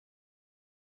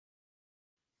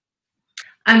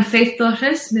I'm Faith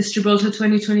Torres, Miss Gibraltar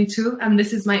 2022, and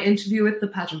this is my interview with the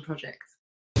Pageant Project.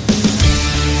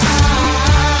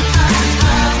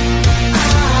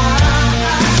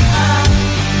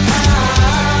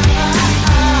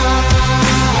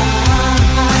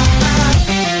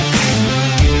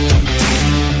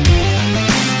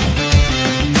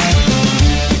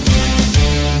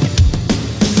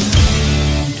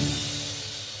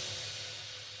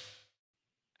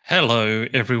 Hello,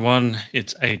 everyone.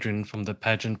 It's Adrian from the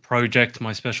Pageant Project.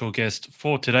 My special guest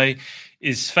for today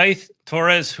is Faith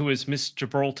Torres, who is Miss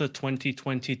Gibraltar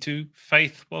 2022.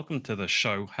 Faith, welcome to the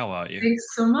show. How are you? Thanks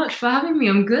so much for having me.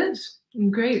 I'm good.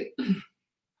 I'm great.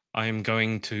 I am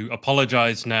going to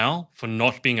apologize now for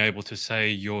not being able to say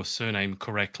your surname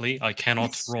correctly. I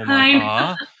cannot roll my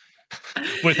R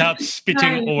without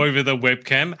spitting all over the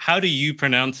webcam. How do you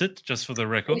pronounce it, just for the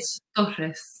record? It's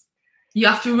Torres. You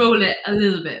have to roll it a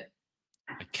little bit.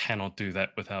 I cannot do that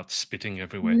without spitting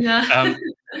everywhere. Yeah.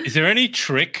 Is there any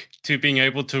trick to being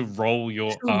able to roll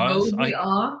your R's? Roll the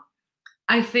R.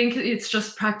 I think it's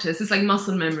just practice. It's like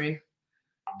muscle memory.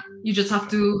 You just have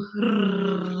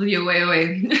to your way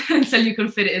away until you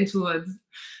can fit it into words.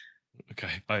 Okay,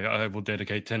 I will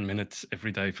dedicate 10 minutes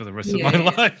every day for the rest of my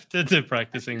life to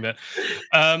practicing that.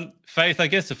 Faith, I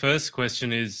guess the first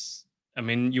question is, I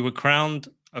mean, you were crowned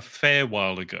a fair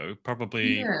while ago,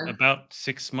 probably about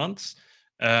 6 months.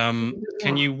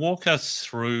 Can you walk us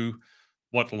through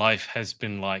what life has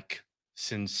been like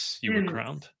since you were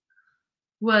crowned?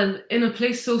 Well, in a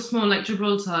place so small like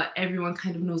Gibraltar, everyone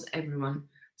kind of knows everyone.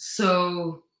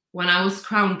 So when I was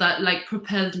crowned, that like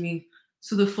propelled me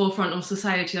to the forefront of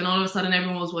society, and all of a sudden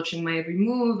everyone was watching my every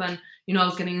move, and I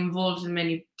was getting involved in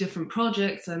many different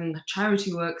projects and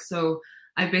charity work. So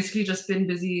I've basically just been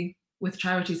busy with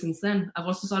charity since then. I've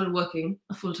also started working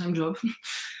a full-time job.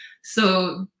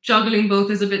 So juggling both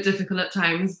is a bit difficult at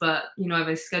times, but if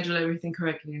I schedule everything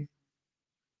correctly,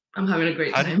 I'm having a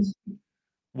great time.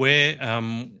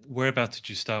 Whereabouts did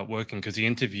you start working? Because the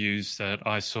interviews that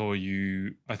I saw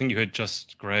I think you had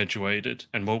just graduated,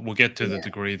 and we'll get to the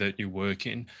degree that you work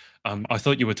in. I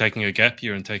thought you were taking a gap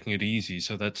year and taking it easy,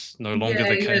 so that's no longer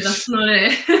the case. That's not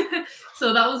it.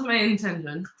 So that was my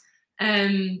intention.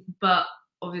 But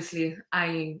obviously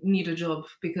I need a job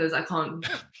because I can't.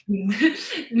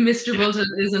 Miss Gibraltar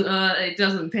it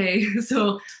doesn't pay,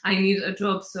 so I need a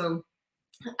job. So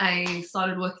I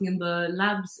started working in the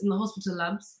hospital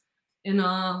labs, in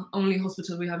our only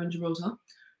hospital we have in Gibraltar.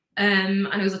 And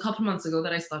it was a couple months ago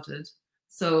that I started.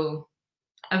 So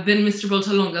I've been Miss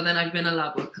Gibraltar longer than I've been a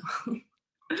lab worker.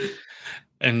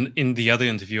 And in the other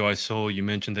interview I saw, you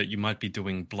mentioned that you might be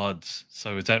doing bloods.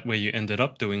 So is that where you ended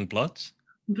up doing bloods?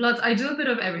 Bloods, I do a bit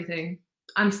of everything.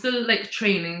 I'm still like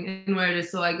training in where it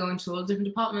is. So I go into all different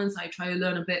departments. I try to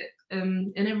learn a bit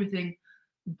in everything.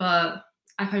 But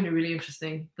I find it really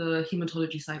interesting, the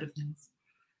hematology side of things.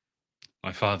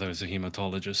 My father is a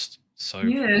hematologist, so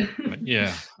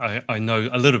yeah, I know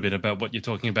a little bit about what you're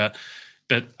talking about.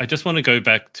 But I just want to go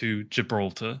back to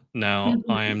Gibraltar. Now,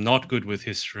 I am not good with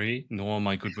history, nor am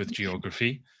I good with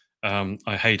geography.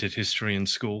 I hated history in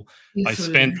school.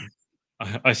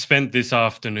 I spent this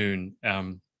afternoon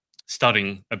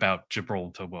studying about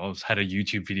Gibraltar. Well, I had a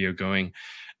YouTube video going,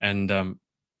 and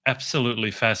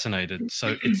absolutely fascinated.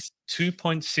 So it's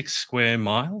 2.6 square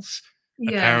miles,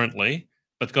 apparently,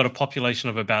 but got a population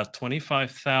of about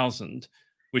 25,000,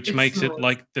 which makes it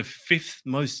like the 5th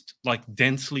most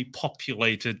densely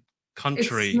populated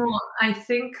country. It's small. I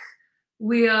think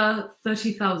we are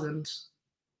 30,000.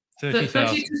 30 to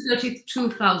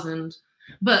 32,000.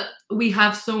 But we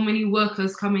have so many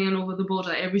workers coming in over the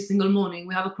border every single morning.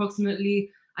 We have approximately,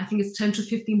 I think it's 10 to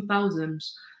 15,000.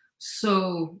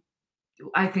 So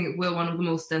I think we're one of the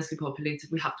most densely populated.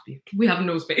 We have to be. We have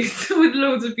no space with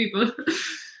loads of people.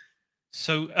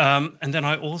 So, and then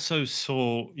I also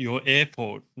saw your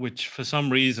airport, which for some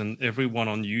reason, everyone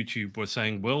on YouTube was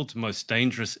saying world's most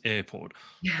dangerous airport,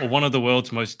 or one of the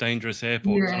world's most dangerous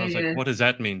airports. And I was like, what does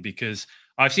that mean? Because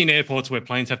I've seen airports where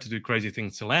planes have to do crazy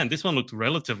things to land. This one looked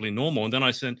relatively normal. And then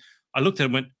I looked at it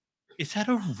and went, is that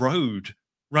a road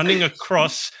running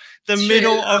across the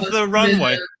middle of the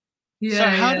runway? So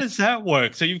how does that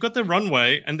work? So you've got the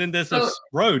runway, and then there's this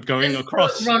road going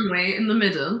across. The runway in the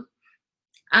middle,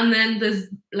 and then there's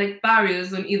like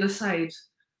barriers on either side.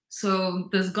 So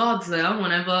there's guards there.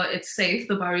 Whenever it's safe,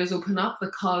 the barriers open up, the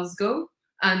cars go,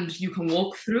 and you can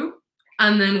walk through.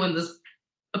 And then when there's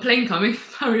a plane coming,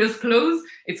 barriers close.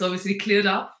 It's obviously cleared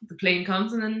up. The plane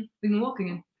comes, and then we can walk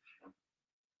again.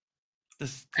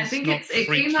 I think it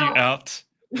came out.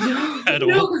 No,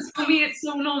 because for me it's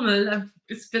so normal.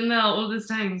 It's been there all this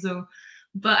time. So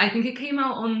But I think it came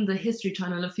out on the History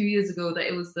Channel a few years ago that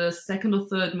it was the second or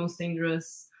third most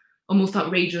dangerous or most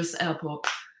outrageous airport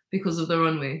because of the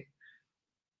runway.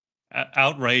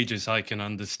 Outrageous, I can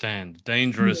understand.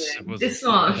 Dangerous Yeah, was, it's I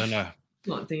not don't know.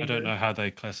 not I don't dangerous. know how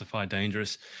they classify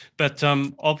dangerous, but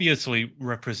obviously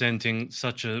representing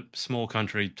such a small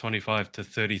country, 25 to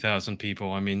 30,000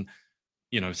 people. I mean,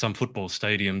 some football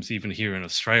stadiums, even here in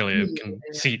Australia, can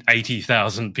Yeah, seat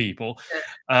 80,000 people.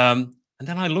 yeah. And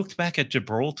then I looked back at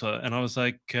Gibraltar and I was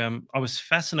like, I was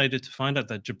fascinated to find out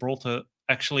that Gibraltar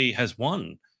actually has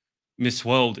won Miss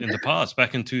World in the past,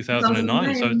 back in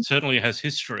 2009. So it 2009. certainly has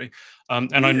history.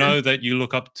 And I Yeah. know that you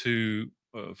look up to,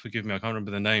 forgive me, I can't remember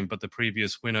the name, but the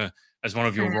previous winner as one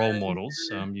of your role Um, models.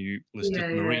 You listed yeah,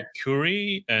 yeah, Marie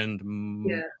Curie and,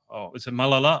 yeah. oh, is it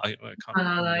Malala? I can't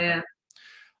Malala, remember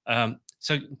yeah. her.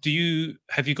 So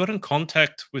have you got in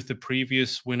contact with the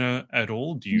previous winner at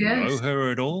all? Do you know Yes,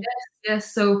 her at all? yes,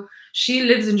 yes. So she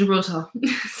lives in Gibraltar.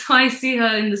 So I see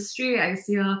her in the street. I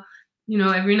see her,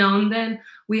 every now and then.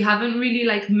 We haven't really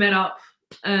like met up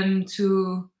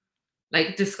to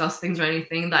like discuss things or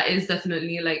anything. That is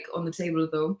definitely like on the table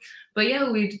though. But yeah,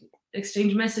 we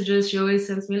exchange messages. She always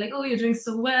sends me like, "Oh, you're doing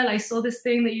so well. I saw this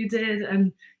thing that you did."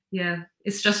 And yeah,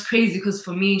 it's just crazy because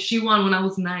for me, she won when I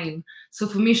was 9. So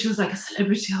for me, she was like a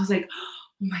celebrity. I was like,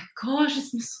 "Oh my gosh,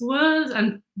 it's Miss World."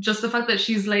 And just the fact that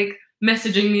she's like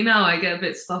messaging me now, I get a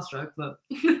bit starstruck, but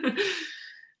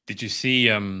Did you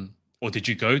see, or did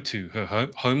you go to her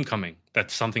homecoming?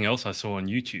 That's something else I saw on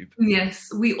YouTube.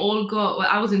 yes, we all got. Well,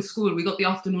 I was in school. We got the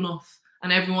afternoon off,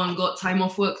 and everyone got time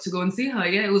off work to go and see her.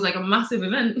 Yeah, it was like a massive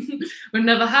event. We've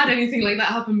never had anything like that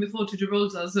happen before to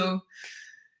Gibraltar. So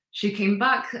she came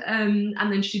back, and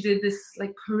then she did this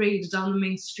like parade down the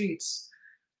main street.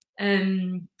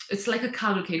 It's like a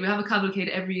cavalcade. We have a cavalcade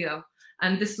every year,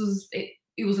 and this was it.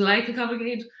 It was like a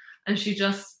cavalcade, and she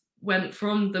just went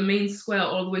from the main square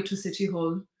all the way to City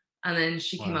Hall, and then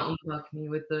she came Wow. out on the balcony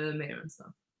with the mayor and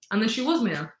stuff. And then she was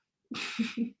mayor.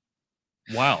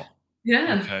 Wow.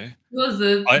 Yeah, it Okay. was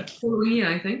the I following year,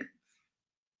 I think.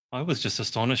 I was just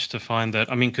astonished to find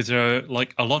that. I mean, because there are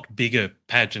like a lot bigger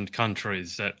pageant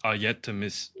countries that are yet to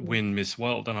win Miss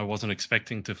World, and I wasn't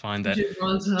expecting to find that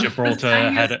Gibraltar,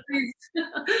 Gibraltar had tiniest it.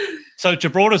 place. So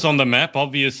Gibraltar's on the map.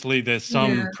 Obviously, there's Yeah,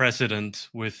 some precedent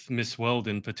with Miss World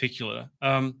in particular.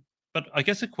 But I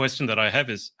guess a question that I have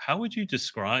is, how would you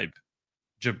describe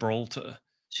Gibraltar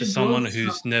to someone Gibraltar.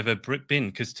 who's never been?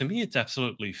 Because to me, it's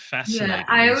absolutely Yeah, fascinating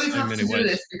I in always so have many to do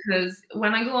this ways. because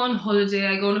when I go on holiday,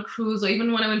 I go on a cruise, or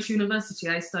even when I went to university,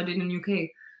 I studied in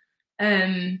UK.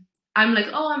 I'm like,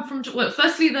 oh, I'm from. Well,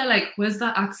 firstly, they're like, where's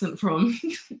that accent from?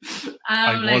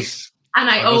 I I'm like, was, and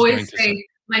I I was going always to say, say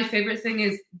my favorite thing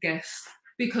is guess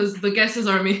because the guesses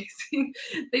are amazing.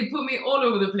 They put me all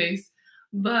over the place.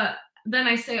 But then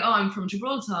I say, oh, I'm from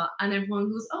Gibraltar, and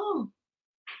everyone goes, oh,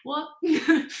 what?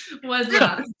 Where's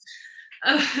that?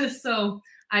 So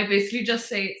I basically just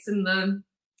say it's in the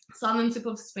southern tip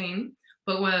of Spain,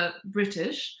 but we're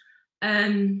British,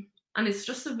 and it's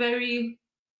just a very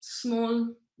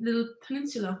small little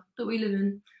peninsula that we live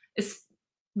in. It's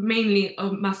mainly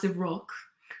a massive rock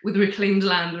with reclaimed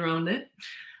land around it,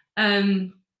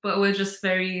 but we're just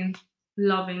very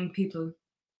loving people,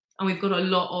 and we've got a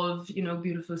lot of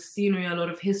beautiful scenery, a lot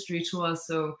of history to us.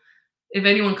 So if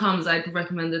anyone comes, I'd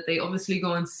recommend that they obviously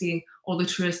go and see all the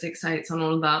touristic sites and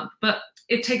all of that. But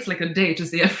it takes like a day to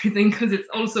see everything because it's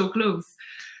all so close.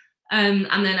 And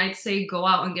then I'd say go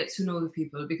out and get to know the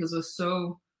people because we're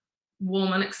so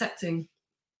warm and accepting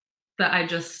that I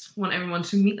just want everyone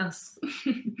to meet us.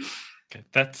 okay,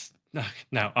 that's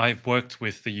now I've worked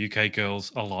with the UK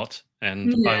girls a lot,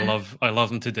 and Yeah. I love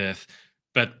them to death.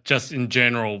 But just in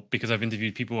general, because I've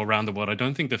interviewed people around the world, I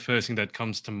don't think the first thing that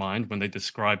comes to mind when they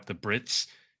describe the Brits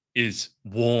is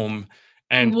warm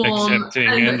and Warm accepting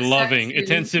and and loving. It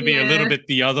accepting. tends to be a little Yeah. bit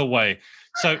the other way.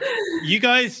 So you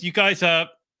guys are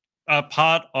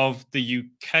part of the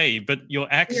UK, but your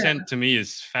Yeah. accent to me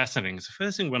is fascinating. It's the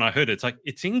first thing when I heard it, it's like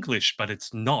it's English, but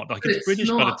it's not. Like But it's it's British,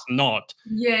 but not. it's not.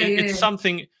 Yeah, yeah, It's yeah.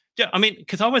 something. Yeah, I mean,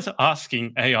 because I was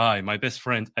asking AI, my best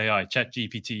friend AI,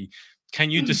 ChatGPT, can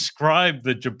you describe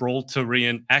the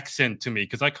Gibraltarian accent to me?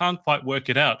 Because I can't quite work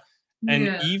it out, and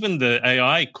Yeah. even the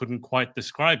AI couldn't quite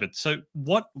describe it. So,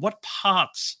 what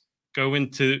parts go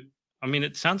into? I mean,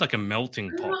 it sounds like a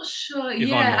melting I'm pot, not sure. if I'm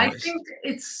Yeah, I honest. think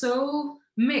it's so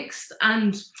mixed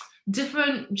and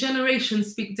different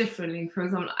generations speak differently. For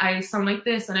example, I sound like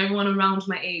this, and everyone around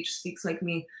my age speaks like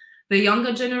me. The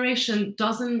younger generation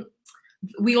doesn't,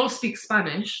 we all speak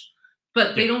Spanish,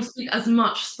 but they Yeah. don't speak as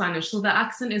much Spanish. So the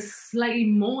accent is slightly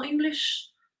more English,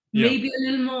 Yeah. maybe a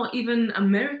little more even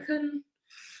American.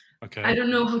 I Okay. don't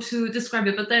know how to describe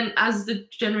it, but then as the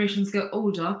generations get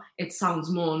older, it sounds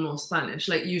more and more Spanish.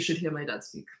 Like you should hear my dad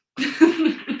speak.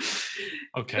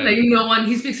 Like Okay. no one,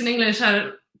 he speaks in English,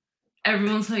 and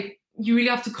everyone's like, you really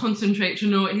have to concentrate to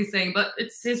know what he's saying, but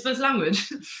it's his first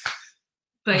language.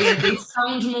 But yeah, they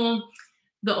sound more.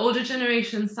 The older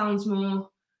generation sounds more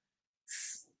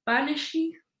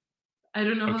Spanishy. I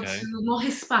don't know how to, Okay. more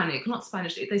Hispanic, not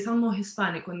Spanish. They sound more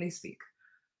Hispanic when they speak.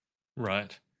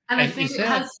 Right. And I And think is it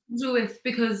that has to do with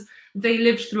because they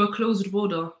lived through a closed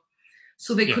border.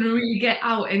 So they yeah. couldn't really get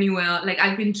out anywhere. Like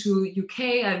I've been to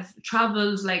UK, I've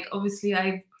traveled, like obviously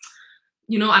I've,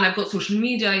 and I've got social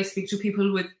media, I speak to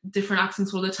people with different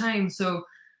accents all the time. So,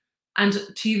 and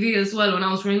TV as well. When I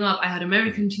was growing up, I had Mhm.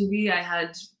 American TV, I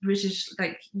had British,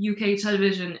 like UK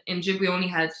television. In Jib, we only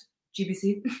had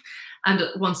GBC and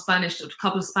one Spanish, a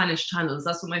couple of Spanish channels.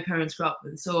 That's what my parents grew up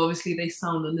with. So obviously they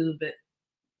sound a little bit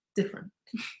different.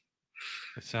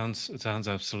 It sounds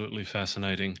absolutely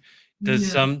fascinating.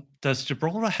 Yeah. Does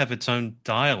Gibraltar have its own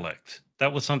dialect?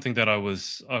 That was something that I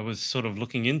was sort of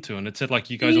looking into, and it said like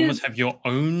you guys Yeah, almost have your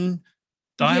own yeah,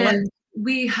 dialect.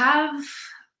 we have.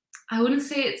 I wouldn't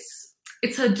say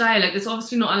it's a dialect. It's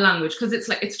obviously not a language because it's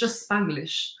like it's just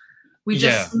Spanglish. We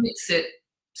just Yeah. mix it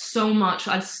so much.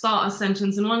 I'd start a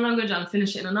sentence in one language and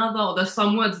finish it in another. Or there's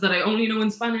some words that I only know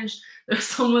in Spanish. There's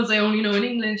some words I only know in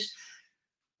English.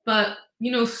 But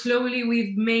slowly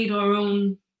we've made our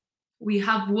own. We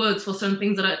have words for certain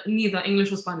things that are neither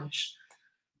English or Spanish.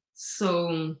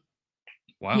 So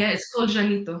Wow. yeah, it's called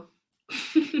Janito.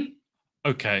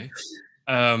 Okay.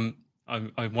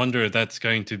 I wonder if that's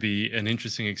going to be an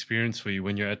interesting experience for you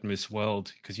when you're at Miss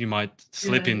World, because you might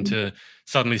slip Yeah. into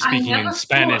suddenly I speaking in never thought.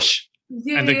 Spanish,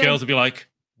 Yeah, and the yeah, girls will be like,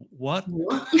 "What?"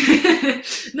 what?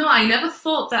 No, I never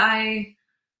thought that I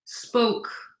spoke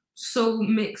so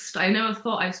mixed. I never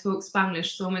thought I spoke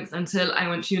Spanish so mixed until I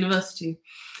went to university.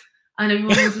 And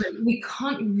everyone was like, we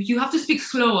can't, you have to speak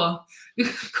slower. You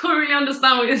can't really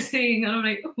understand what you're saying. And I'm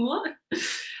like, what?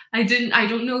 I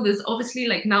don't know this. Obviously,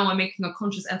 like now I'm making a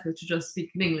conscious effort to just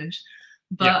speak in English.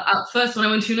 Yeah. But at first, when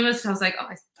I went to university, I was like, oh,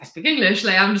 I speak English.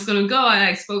 Like, I'm just going to go.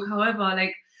 I spoke however,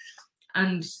 like,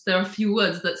 and there are a few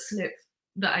words that slip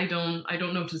that I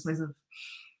don't notice myself.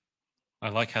 I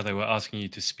like how they were asking you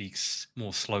to speak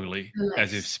more slowly, They're like,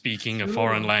 as if speaking a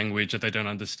foreign slower. language that they don't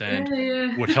Yeah, understand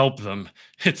would yeah. help them.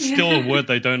 It's still a Yeah. word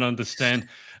they don't understand.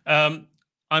 Um,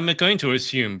 I'm going to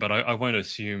assume, but I won't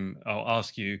assume. I'll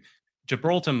ask you.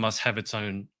 Gibraltar must have its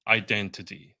own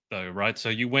identity, though, right? So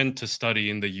you went to study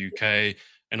in the UK,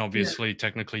 and Yeah. obviously,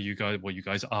 technically, you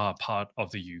guys are part of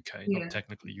the UK. Not Yeah.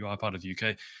 technically, you are part of the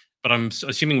UK. But I'm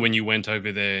assuming when you went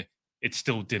over there, it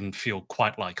still didn't feel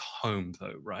quite like home,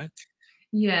 though, right?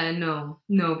 Yeah, no,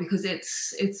 no, because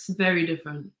it's very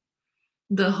different.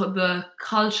 The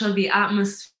culture, the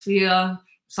atmosphere,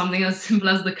 something as simple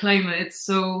as the climate, it's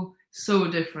so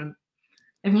different.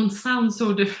 Everyone sounds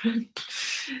so different.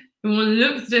 Everyone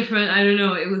looks different. I don't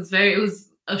know. It was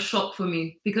a shock for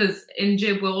me because in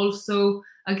Jib we're also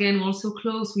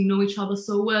close. We know each other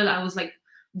so well. I was like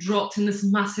dropped in this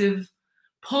massive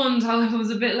pond. I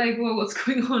was a bit like, well, what's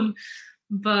going on?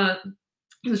 But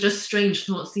it was just strange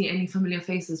to not see any familiar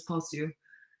faces past you.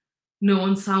 No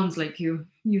one sounds like you.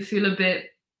 You feel a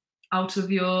bit out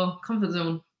of your comfort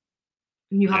zone.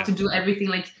 And you have Yeah. to do everything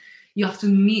like you have to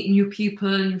meet new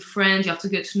people, new friends, you have to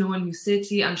get to know a new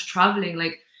city and traveling.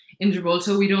 Like in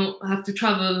Gibraltar, we don't have to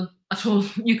travel at all.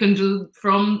 You can do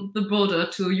from the border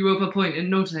to Europa Point in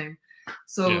no time.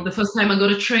 So Yeah. the first time I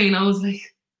got a train, I was like,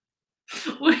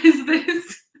 what is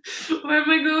this? Where am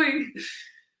I going?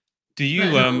 Do But you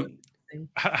no,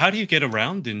 how do you get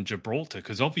around in Gibraltar?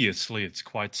 Because obviously it's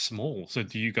quite small. So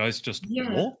do you guys just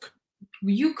yeah, walk?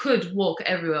 you could walk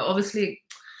everywhere. Obviously,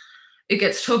 it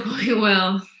gets to a point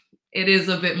where it is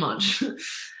a bit much.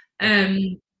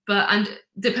 Okay. um, and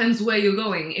depends where you're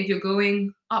going. If you're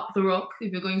going up the rock,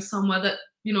 if you're going somewhere that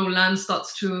land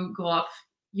starts to go up,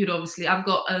 I've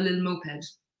got a little moped,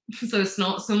 so it's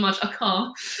not so much a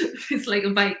car. It's like a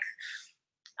bike,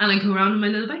 and I go around on my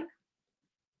little bike.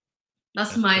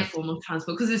 That's my That's form of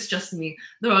transport because it's just me.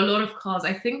 There are a lot of cars.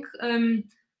 I think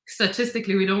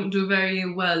statistically we don't do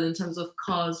very well in terms of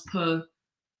cars per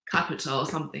capita or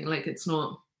something. Like it's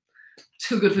not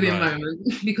too good for the right.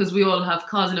 environment because we all have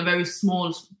cars in a very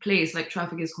small place. Like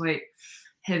traffic is quite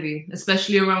heavy,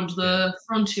 especially around Yeah. the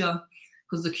frontier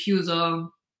because the queues are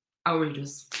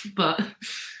outrageous. But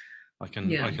I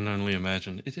yeah, can only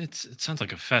imagine. It sounds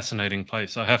like a fascinating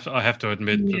place. I have to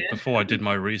admit that yeah, before I did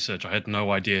my research, I had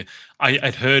no idea.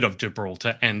 I'd heard of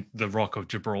Gibraltar and the Rock of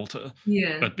Gibraltar,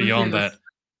 yeah, but we're beyond that, famous.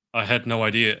 I had no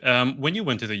idea. When you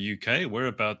went to the UK,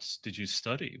 whereabouts did you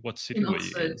study? What city in were you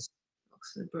Oxford. in?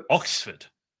 Oxford Brooks. Oxford.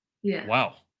 Yeah,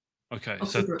 Wow. Okay,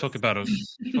 so Oxford talk Brooks. about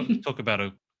a talk about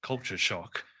a culture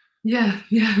shock. Yeah,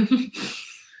 yeah.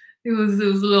 It was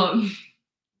a lot.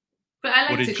 But I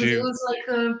What liked it did because it you? was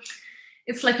like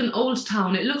it's like an old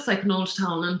town. It looks like an old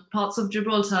town, and parts of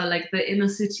Gibraltar, like the inner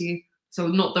city, so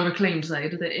not the reclaimed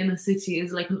side, the inner city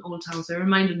is like an old town. So it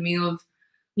reminded me of,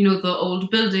 the old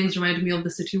buildings, reminded me of the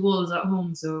city walls at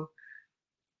home. So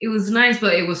it was nice,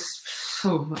 but it was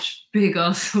so much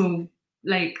bigger, so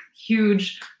like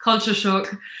huge culture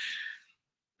shock.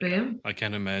 But Yeah, yeah, I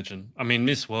can imagine. I mean,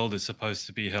 Miss World is supposed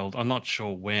to be held. I'm not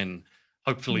sure when.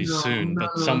 Hopefully no, soon, no,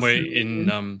 but no, somewhere soon.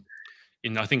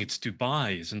 in I think it's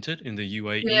Dubai, isn't it? In the Yeah,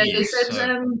 they UAE. said So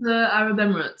the Arab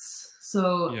Emirates.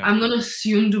 So yeah, I'm gonna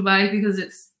assume Dubai because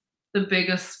it's the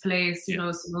biggest place, yeah,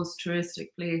 it's the most touristic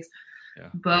place. yeah.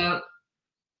 But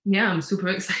yeah, I'm super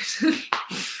excited.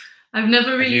 I've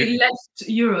never Have you? really left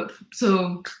Europe,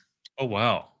 so Oh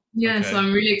wow. yeah, so Okay.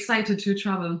 I'm really excited to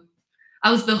travel.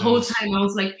 I was the whole Nice. time I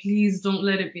was like, please don't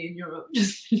let it be in Europe.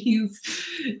 Just please,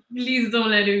 please don't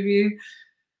let it be.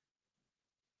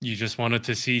 You just wanted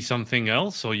to see something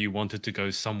else, or you wanted to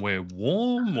go somewhere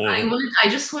warm, or I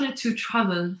just wanted to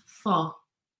travel far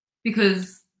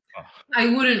because oh, I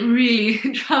wouldn't really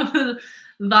travel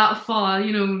that far,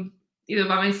 either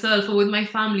by myself or with my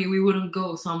family. We wouldn't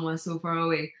go somewhere so far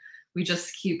away. We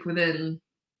just keep within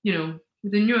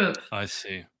Europe. I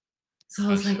see. So I I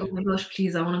was like, oh see. my gosh,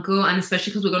 please, I want to go. And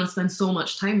especially because we're going to spend so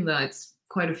much time there. It's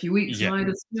quite a few weeks, Yeah. I'd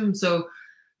assume. So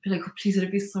I'd be like, oh, please,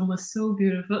 it'd be somewhere so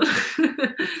beautiful.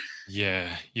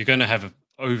 Yeah, you're going to have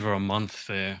over a month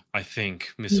there, I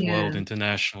think. Miss World Yeah,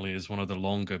 internationally is one of the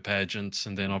longer pageants.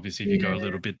 And then obviously, if you go a yeah,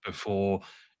 little bit before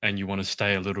and you want to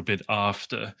stay a little bit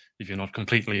after, if you're not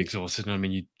completely exhausted, I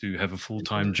mean, you do have a full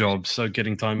time job. So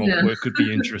getting time off yeah, work could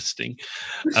be interesting.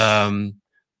 Um,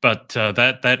 but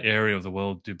that area of the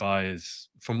world, Dubai, is,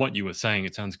 from what you were saying,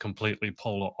 it sounds completely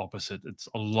polar opposite. It's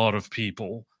a lot of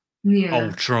people, yeah,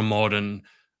 ultra modern.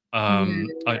 yeah,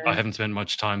 I haven't spent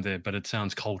much time there, but it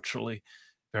sounds culturally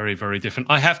very, very different.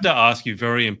 I have to ask you,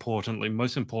 very importantly,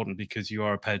 most important because you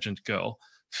are a pageant girl,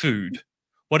 food.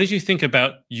 What did you think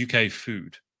about UK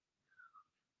food?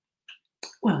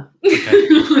 well,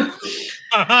 Okay.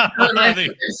 life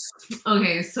The- course.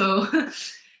 Okay, so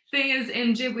thing is,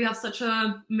 in Jib we have such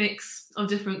a mix of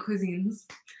different cuisines.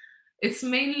 It's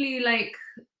mainly like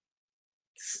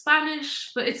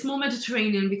Spanish, but it's more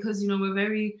Mediterranean because we're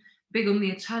very big on the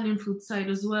Italian food side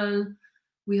as well.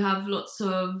 We have lots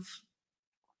of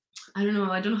I don't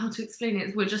know how to explain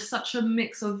it. We're just such a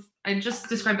mix of I just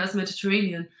describe it as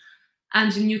Mediterranean.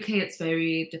 And in UK it's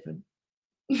very different.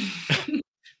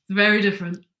 It's very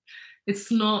different.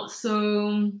 It's not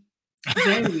so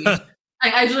varied.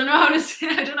 I don't know how to say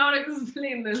I don't know how to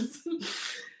explain this.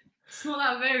 It's not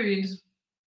that varied.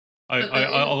 But in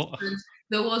I'll, Oxford,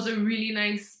 there was a really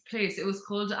nice place. It was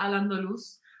called Al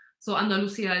Andalus. So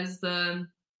Andalusia is the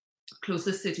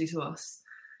closest city to us.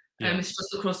 yeah. It's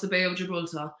just across the Bay of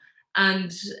Gibraltar.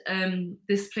 And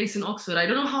this place in Oxford, I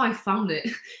don't know how I found it.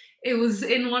 It was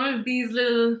in one of these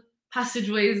little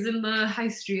passageways in the high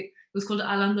street. It was called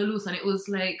Al Andalus, and it was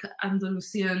like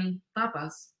Andalusian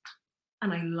tapas,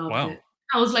 and I loved Wow. it.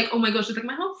 I was like, oh my gosh, it's like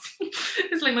my house.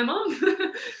 It's like my mom.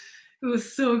 It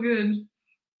was so good.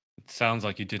 It sounds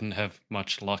like you didn't have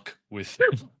much luck with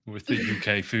with the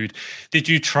UK food. Did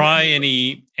you try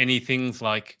any things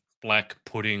like black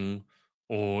pudding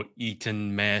or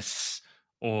Eton mess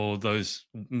or those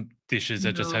dishes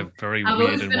that just No, have very I've weird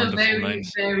always and been a wonderful very,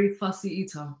 names? very fussy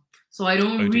eater. So I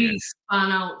don't Oh dear. really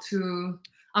span out to,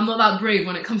 I'm not that brave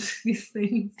when it comes to these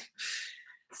things.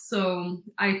 So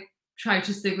I try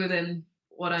to stick within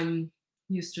what I'm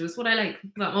used to. It's what I like.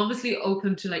 But I'm obviously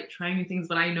open to like trying new things,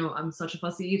 but I know I'm such a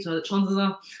fussy eater that chances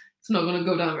are it's not going to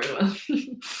go down very well.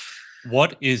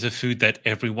 What is a food that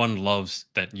everyone loves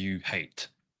that you hate?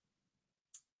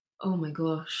 Oh my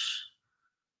gosh.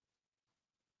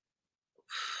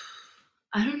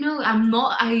 I don't know.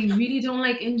 I really don't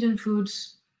like Indian food.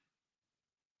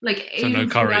 Like So no Asian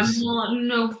food, I'm curries. not,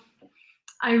 no.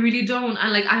 I really don't.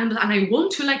 And like and I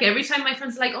want to like every time my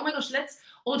friends are like, oh my gosh, let's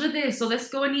order this or let's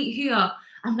go and eat here.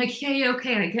 I'm like, yeah, yeah,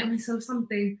 okay. I get myself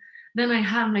something. Then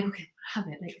I'm like, okay, have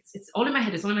it. Like it's all in my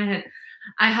head. It's all in my head.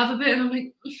 I have a bit and I'm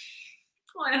like,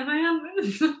 why have I had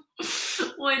this?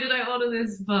 Why did I order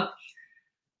this? But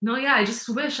no, yeah, I just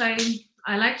wish I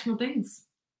liked more things.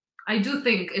 I do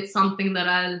think it's something that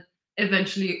I'll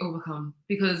eventually overcome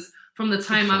because from the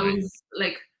time I Hopefully. was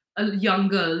like a young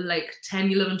girl, like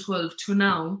 10, 11, 12, to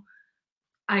now,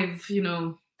 I've,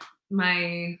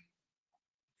 my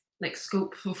like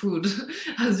scope for food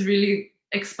has really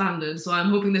expanded. So I'm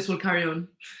hoping this will carry on.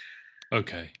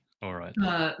 Okay, all right.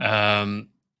 Uh, Um,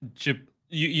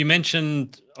 you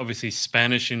mentioned obviously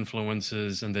Spanish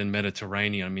influences and then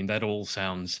Mediterranean. I mean, that all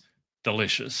sounds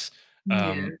delicious.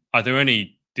 yeah, Are there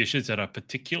any dishes that are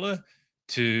particular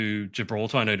to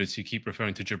Gibraltar? I notice you keep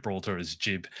referring to Gibraltar as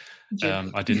Gib.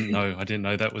 jib. I didn't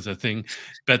know that was a thing.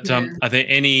 But Yeah, are there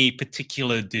any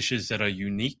particular dishes that are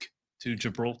unique to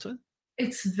Gibraltar?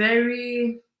 it's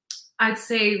very. I'd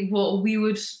say what we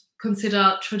would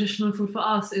consider traditional food for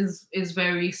us is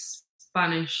very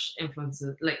Spanish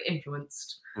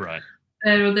influenced. Right.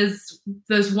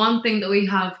 There's one thing that we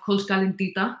have called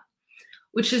calentita,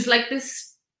 which is like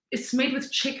this. It's made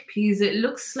with chickpeas. It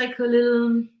looks like a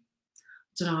little. I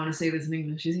don't know how to say this in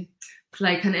English. You see, it's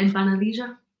like an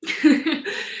empanadilla.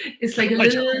 It's like a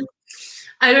Like little.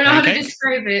 I don't know how to pancake?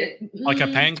 describe it. Like a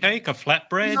pancake, a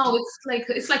flatbread, No,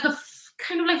 it's like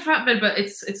kind of like flatbread, but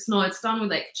it's not. It's done with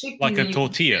like like chickpeas, a and you can fill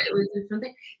tortilla. it with different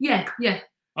things. Yeah, yeah,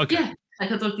 Okay. yeah, like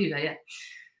a tortilla. Yeah.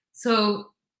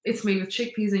 So it's made with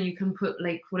chickpeas, and you can put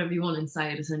like whatever you want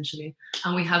inside, essentially.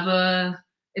 And we have a.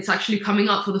 It's actually coming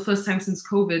up for the first time since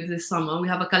COVID this summer. We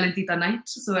have a calentita night,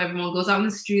 so everyone goes out in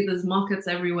the street. There's markets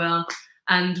everywhere,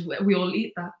 and we all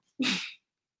eat that.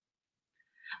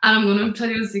 And I'm going to tell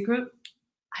you a secret.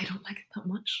 I don't like it that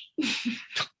much.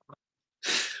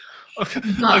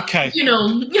 But, Okay. you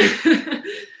know,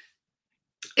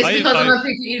 it's because I'm I a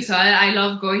picky eater. I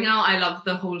love going out. I love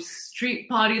the whole street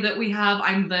party that we have.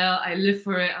 I'm there. I live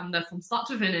for it. I'm there from start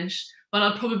to finish. But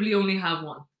I'll probably only have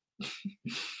one.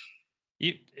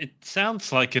 it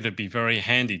sounds like it'd be very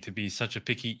handy to be such a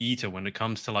picky eater when it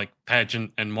comes to like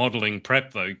pageant and modeling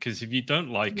prep, though, because if you don't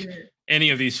like Yeah. any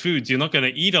of these foods, you're not going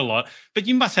to eat a lot. But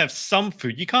you must have some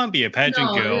food. You can't be a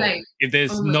pageant No, girl like, if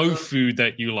there's oh my no God. food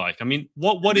that you like. I mean,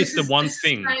 what is the one This is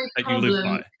thing my that you live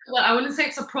problem. by? Well, I wouldn't say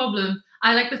it's a problem.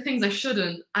 I like the things I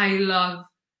shouldn't. I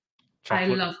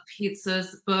Chocolate, love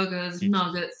pizzas, burgers, pizza.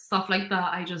 nuggets, stuff like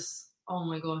that. Oh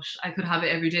my gosh, I could have it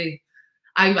every day.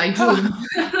 I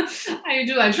do. I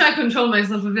do. I try to control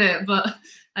myself a bit, but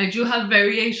I do have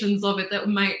variations of it that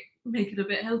might make it a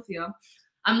bit healthier.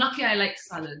 I'm lucky I like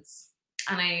salads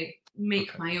and I make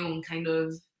Okay. my own kind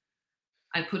of.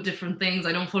 I put different things.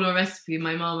 I don't follow a recipe.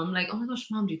 My mom, I'm like, oh my gosh,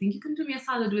 mom, do you think you can do me a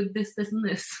salad with this, this, and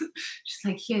this? She's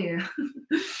like, yeah, yeah.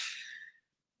 I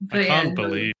But yeah, can't no.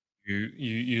 believe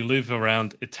you live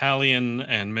around Italian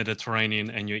and Mediterranean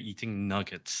and you're eating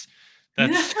nuggets.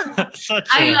 That's that's such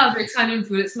I a love Italian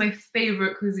food. It's my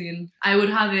favorite cuisine. I would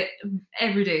have it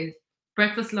every day.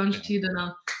 Breakfast, lunch, yeah, tea,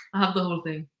 dinner. I have the whole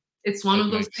thing. It's one that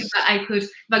of those things makes that I could,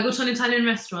 if I go to an Italian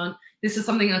restaurant, this is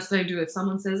something else that I do. If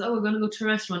someone says, oh, we're going to go to a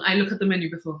restaurant, I look at the menu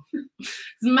before. It's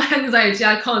my anxiety.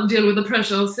 I can't deal with the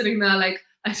pressure of sitting there like,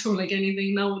 I don't like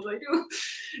anything. Now what do I do?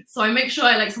 So I make sure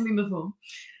I like something before.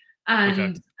 okay.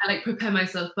 And I like prepare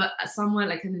myself. But at somewhere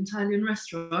like an Italian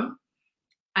restaurant,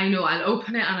 I know I'll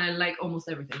open it and I like almost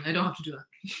everything. I don't have to do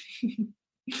that.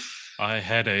 I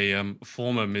had a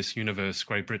former Miss Universe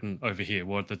Great Britain over here.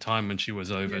 Well, at the time when she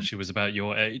was over, Yeah. she was about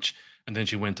your age, and then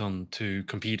she went on to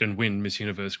compete and win Miss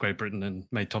Universe Great Britain and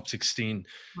made top 16.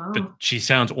 But Wow. she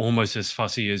sounds almost as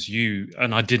fussy as you,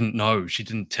 and I didn't know. She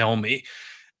didn't tell me,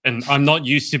 and I'm not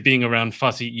used to being around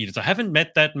fussy eaters. I haven't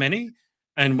met that many,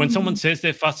 and when someone Mhm. says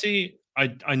they're fussy,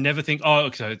 I never think, oh,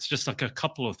 okay, it's just like a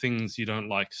couple of things you don't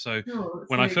like. So No, it's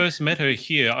when I like first met her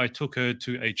here, I took her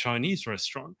to a Chinese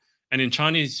restaurant, and in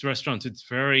Chinese restaurants, it's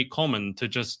very common to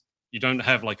just you don't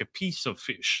have like a piece of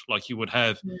fish like you would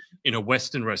have yeah. in a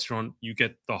Western restaurant. You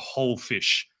get the whole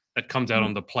fish that comes out Mhm.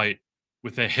 on the plate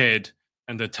with the head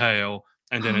and the tail,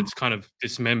 and then Oh, it's kind of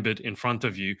dismembered in front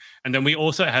of you. And then we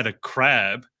also had a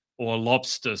crab or a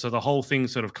lobster, so the whole thing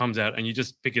sort of comes out, and you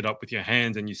just pick it up with your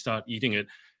hands and you start eating it.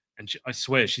 And I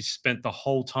swear, she spent the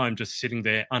whole time just sitting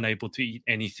there, unable to eat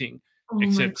anything oh my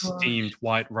except steamed gosh.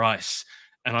 white rice,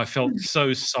 and I felt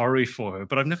so sorry for her,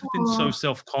 but I've never been so Oh.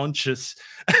 self-conscious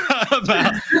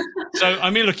about. So I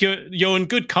mean, look, you're in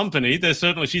good company. There's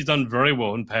certainly she's done very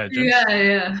well in pageants.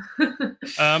 Yeah, yeah.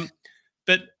 Um,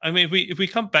 but I mean, if we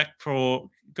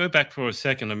go back for a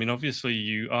second. I mean, obviously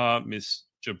you are Miss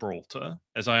Gibraltar,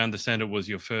 as I understand it was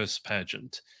your first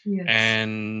pageant, Yes.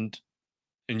 and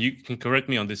you can correct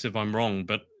me on this if I'm wrong,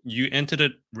 but you entered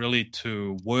it really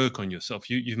to work on yourself.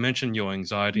 You've mentioned your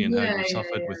anxiety and how Yeah, you yeah,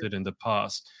 suffered with yeah. it in the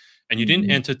past. And you didn't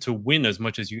Mhm. enter to win as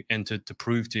much as you entered to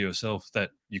prove to yourself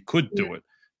that you could Yeah, do it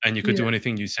and you could yeah, do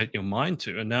anything you set your mind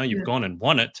to. And now you've yeah. gone and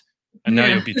won it. And now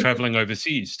Yeah, you'll be traveling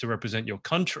overseas to represent your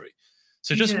country.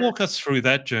 So just yeah. walk us through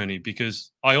that journey,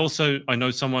 because I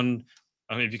know someone,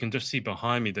 I mean, if you can just see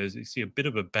behind me, you see a bit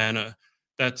of a banner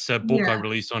That's a book I Yeah.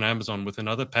 released on Amazon with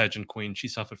another pageant queen. She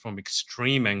suffered from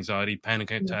extreme anxiety, panic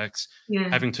Yeah. attacks, Yeah.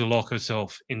 having to lock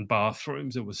herself in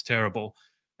bathrooms. It was terrible.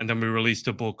 And then we released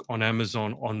a book on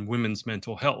Amazon on women's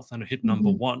mental health, and it hit number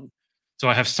Mhm. one. So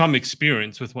I have some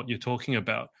experience with what you're talking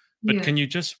about. But Yeah. can you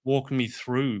just walk me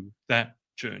through that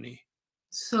journey?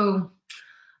 So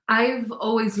I've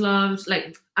always loved,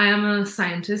 like, I am a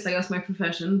scientist, like that's my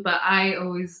profession, but I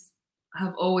always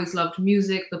have always loved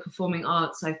music, the performing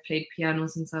arts. I've played piano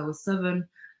since I was 7.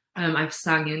 I've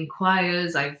sang in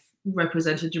choirs. I've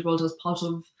represented Gibraltar as part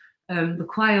of the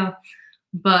choir.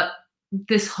 But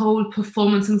this whole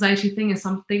performance anxiety thing is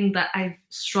something that I've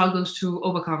struggled to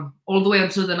overcome all the way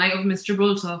until the night of Miss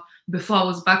Gibraltar. Before I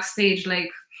was backstage,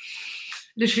 like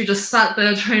literally just sat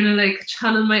there trying to like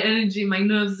channel my energy, my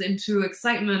nerves into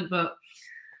excitement. But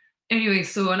anyway,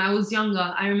 so when I was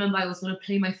younger, I remember I was going to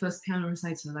play my first piano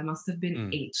recital. I must have been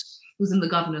Mm, 8. It was in the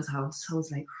governor's house. I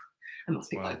was like, I must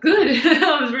be quite wow. good.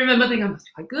 I was remember thinking I must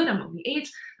be quite good. I'm only 8.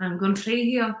 I'm going to play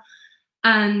here.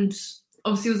 And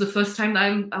obviously, it was the first time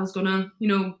that I was going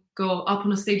to, go up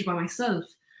on a stage by myself.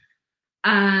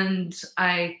 And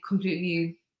I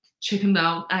completely chickened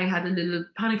out. I had a little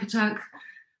panic attack.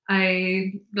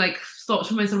 I like thought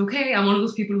to myself, okay, I'm one of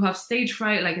those people who have stage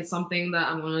fright. Like it's something that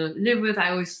I'm gonna live with. I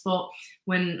always thought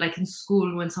when, like in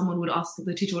school, when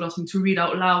the teacher would ask me to read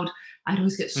out loud, I'd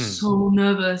always get Mm, so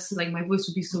nervous. Like my voice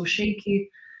would be so shaky.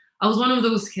 I was one of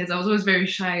those kids. I was always very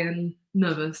shy and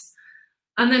nervous.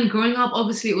 And then growing up,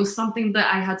 obviously, it was something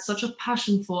that I had such a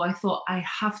passion for. I thought I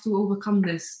have to overcome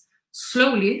this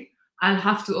slowly. I'll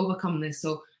have to overcome this.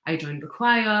 So I joined the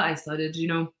choir. I started,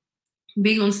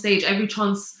 being on stage. Every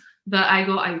chance that I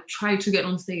got, I tried to get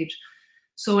on stage.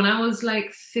 So when I was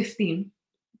like 15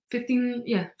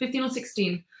 or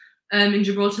 16, in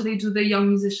Gibraltar, they do the Young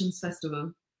Musicians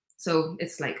Festival. So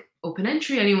it's like open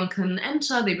entry, anyone can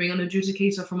enter. They bring an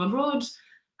adjudicator from abroad,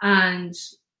 and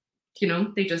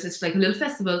it's like a little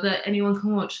festival that anyone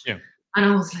can watch. yeah. And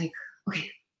I was like, okay,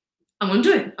 I'm gonna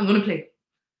do it. I'm gonna play.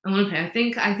 I'm gonna play. I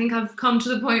think I've come to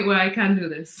the point where I can do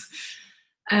this.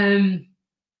 Um,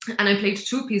 and I played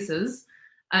 2 pieces,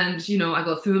 and I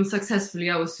got through them successfully.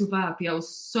 I was super happy. I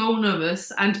was so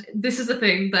nervous, and this is the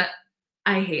thing that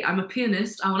I hate. I'm a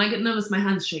pianist, and when I get nervous, my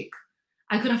hands shake.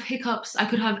 I could have hiccups. I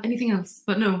could have anything else,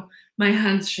 but no, my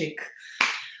hands shake.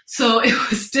 So it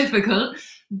was difficult,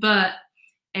 but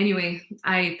anyway,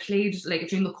 I played like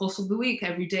during the course of the week.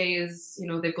 Every day is,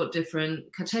 they've got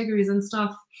different categories and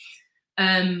stuff.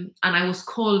 And I was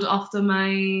called after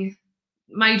my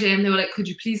day, and they were like, "Could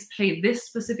you please play this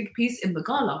specific piece in the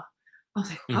gala?" I was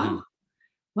like, Hmm.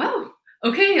 wow,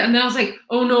 okay. And then I was like,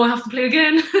 "Oh no, I have to play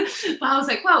again." But I was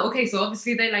like, "Wow, okay." So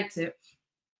obviously they liked it.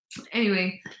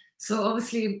 Anyway, so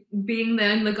obviously being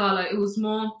there in the gala, it was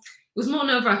more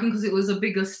nerve-wracking because it was a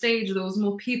bigger stage, there was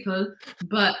more people,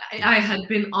 but I had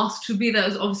been asked to be there, it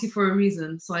was obviously for a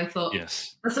reason. So I thought,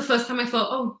 Yes. that's the first time I thought,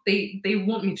 oh, they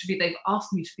want me to be, they've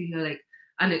asked me to be here, like,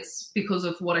 and it's because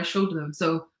of what I showed them.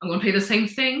 So I'm gonna play the same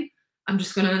thing. I'm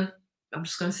just gonna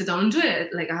sit down and do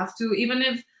it. Like I have to, even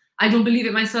if I don't believe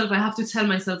it myself, I have to tell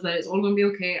myself that it's all gonna be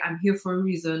okay. I'm here for a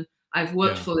reason. I've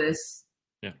worked Yeah. for this.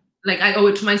 Yeah. Like I owe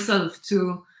it to myself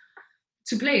to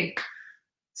play.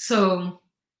 So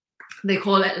they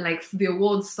call it, like, the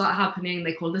awards start happening,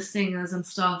 they call the singers and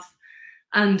stuff.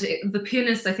 And the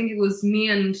pianist, I think it was me,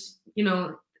 and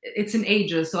it's in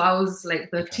ages. So I was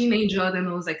like the Okay. teenager, then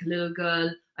there was like a little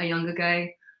girl, a younger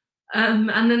guy. And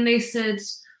then they said,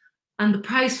 and the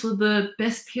prize for the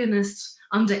best pianist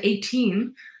under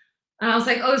 18. And I was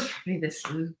like, oh, it's probably this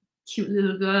cute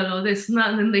little girl or this and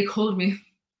that. And then they called me.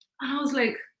 And I was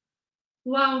like,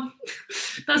 wow,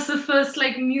 that's the first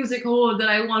like music award that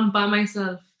I won by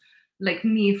myself. Like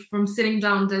me, from sitting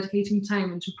down, dedicating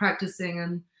time into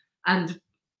practicing and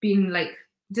being like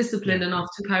disciplined Yeah. enough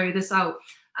to carry this out.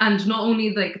 And not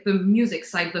only like the music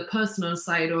side, the personal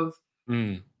side of,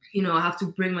 Mm, I have to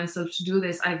bring myself to do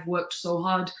this. I've worked so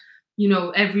hard.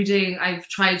 Every day I've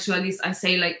tried to, at least I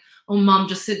say like, oh mom,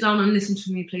 just sit down and listen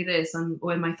to me play this. And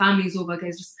when my family's over,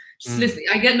 guys, just mm, listen.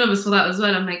 I get nervous for that as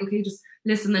well. I'm like, okay, just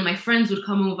listen. Then my friends would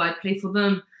come over, I'd play for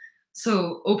them.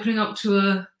 So opening up to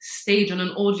a stage and an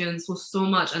audience was so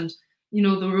much. And,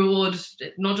 the reward,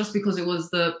 not just because it was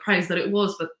the prize that it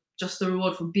was, but just the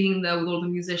reward for being there with all the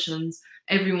musicians,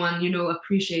 everyone,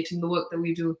 appreciating the work that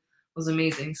we do was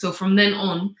amazing. So from then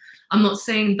on, I'm not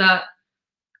saying that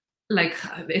like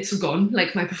it's gone,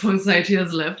 like my performance anxiety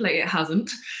has left, like it hasn't.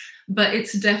 But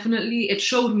it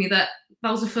showed me that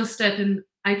that was the first step, and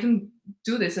I can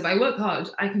do this. If I work hard,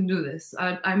 I can do this.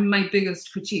 I'm my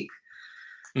biggest critique.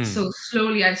 mm. So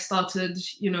slowly I started,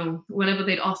 whenever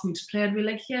they'd ask me to play, I'd be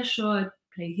like, yeah, sure.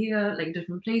 play here, like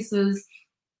different places.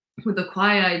 With the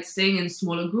choir, I'd sing in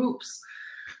smaller groups.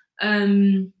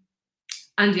 And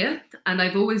yeah, and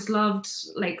I've always loved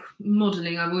like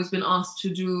modeling. I've always been asked to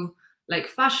do like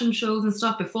fashion shows and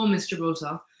stuff before Miss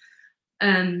Gibraltar.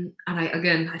 And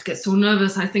I'd get so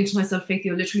nervous. I think to myself, Faith,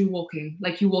 you're literally walking.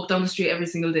 Like you walk down the street every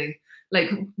single day. Like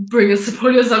pull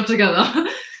yourself together.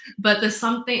 But there's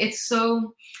something, it's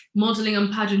so, modeling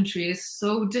and pageantry is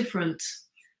so different.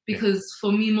 Because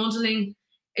for me, modeling,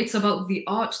 it's about the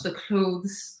art, the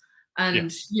clothes,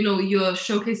 and you're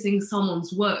showcasing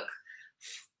someone's work.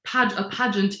 A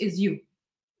pageant is you.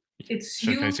 It's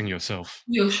showcasing yourself.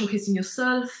 You're showcasing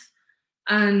yourself.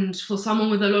 And for someone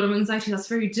with a lot of anxiety, that's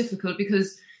very difficult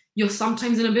because you're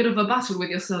sometimes in a bit of a battle with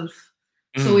yourself.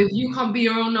 So if you can't be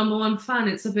your own number one fan,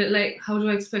 it's a bit like, how do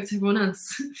I expect everyone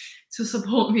else to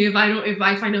support me if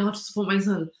I find it hard to support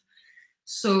myself?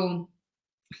 So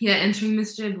yeah, entering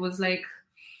Miss Gib was like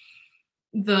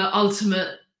the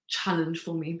ultimate challenge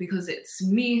for me because it's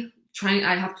me trying.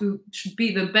 I have to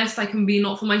be the best I can be,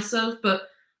 not for myself, but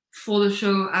for the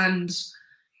show. And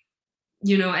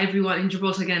everyone in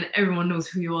Gibraltar, again, everyone knows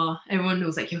who you are. Everyone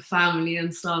knows like your family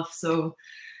and stuff. So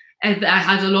I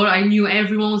had a lot. I knew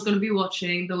everyone was going to be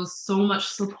watching. There was so much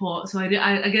support. So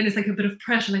again, it's like a bit of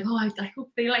pressure. Like, I hope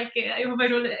they like it. I hope I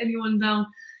don't let anyone down.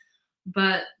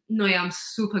 But no, yeah, I'm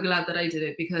super glad that I did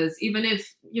it because even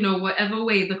if whatever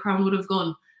way the crown would have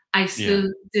gone, I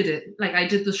still did it. Like I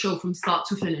did the show from start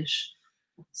to finish.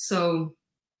 So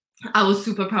I was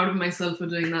super proud of myself for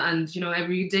doing that. And,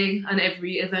 every day and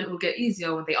every event will get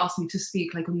easier when they ask me to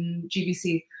speak, like on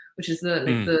GBC, which is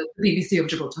the BBC of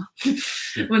Gibraltar.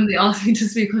 When they ask me to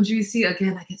speak on GBC,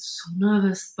 again, I get so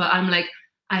nervous. But I'm like,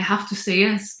 I have to say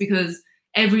yes because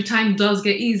every time does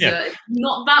get easier.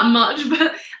 Not that much,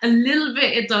 but a little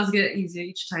bit, it does get easier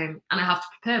each time. And I have to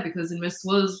prepare because in Miss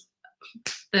World,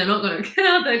 they're not going to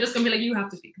care. They're just going to be like, you have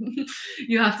to speak.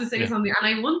 You have to say something.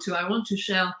 And I want to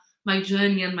share my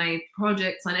journey and my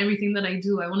projects and everything that I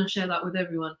do. I want to share that with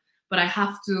everyone. But I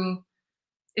have to,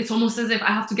 it's almost as if I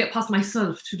have to get past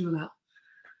myself to do that.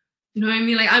 You know what I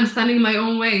mean? Like I'm standing in my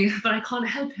own way, but I can't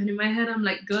help it. And in my head, I'm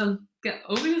like, girl, get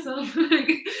over yourself. Like,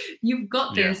 you've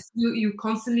got this. You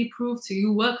constantly prove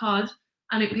you work hard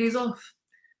and it pays off.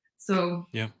 So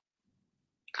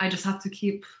I just have to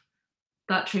keep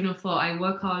that train of thought. I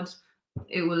work hard.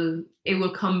 It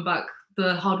will come back.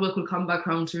 The hard work will come back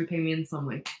around to repay me in some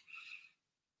way.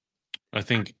 I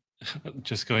think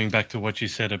just going back to what you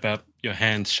said about your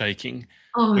hands shaking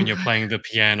when you're playing the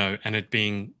piano and it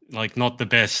being like not the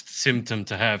best symptom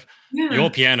to have. You're a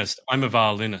pianist. I'm a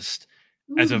violinist.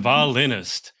 As a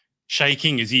violinist,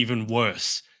 shaking is even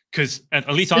worse because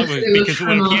at least I was, because with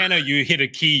a piano, you hit a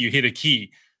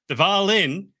key. The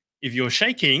violin, if you're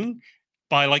shaking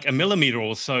by like a millimeter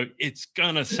or so, it's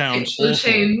going to sound awful.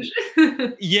 Change.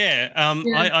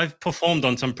 I've performed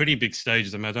on some pretty big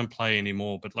stages. I mean, I don't play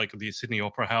anymore, but like the Sydney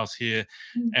Opera House here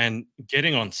and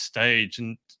getting on stage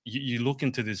and you look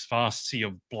into this vast sea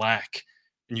of black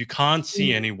and you can't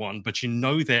see anyone, but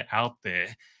they're out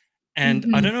there. And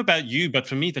I don't know about you, but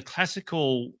for me, the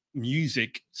classical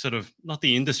music sort of, not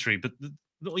the industry, but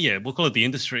we'll call it the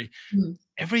industry.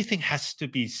 Everything has to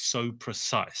be so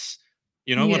precise.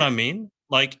 You know what I mean?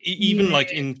 Like even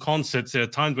like in concerts, there are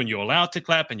times when you're allowed to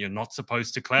clap and you're not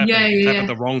supposed to clap, and you clap at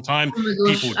the wrong time. Oh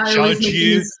my gosh, people judge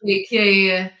you.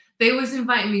 They always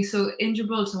invite me. So in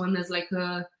Gibraltar, when there's like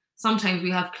sometimes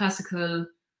we have classical,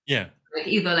 like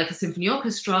either like a symphony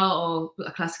orchestra or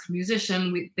a classical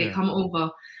musician. They come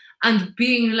over, and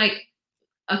being like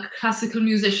a classical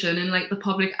musician in like the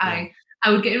public eye,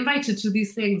 I would get invited to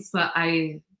these things, but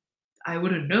I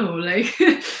wouldn't know like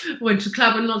when to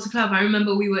clap and not to clap. I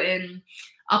remember we were in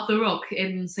Up the Rock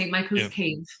in St. Michael's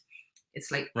Cave. It's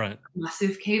like a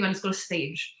massive cave and it's got a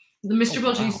stage. The Miss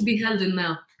Gibraltar used to be held in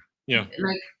there.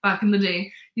 Like back in the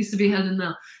day, used to be held in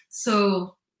there.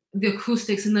 So the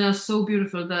acoustics in there are so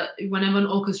beautiful that whenever an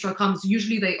orchestra comes,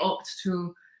 usually they opt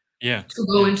to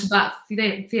go into that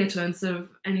theatre instead of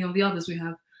any of the others we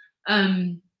have.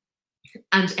 And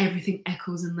everything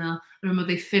echoes in there. I remember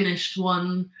they finished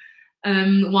one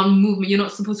movement. You're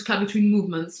not supposed to clap between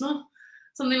movements, no?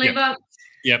 Something like that.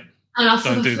 And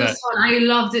after the first one, I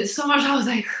loved it so much. I was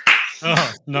like,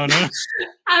 oh, no.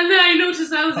 And then I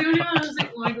noticed I was the only one. I was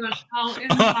like, oh my gosh, how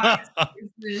embarrassing is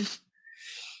this?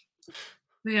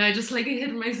 But I just like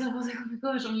hit myself. I was like, oh my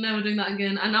gosh, I'm never doing that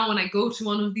again. And now when I go to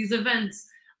one of these events,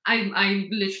 I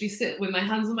literally sit with my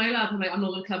hands on my lap. I'm like, I'm not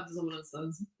going to clap to someone else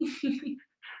does.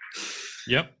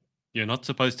 You're not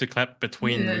supposed to clap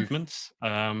between movements.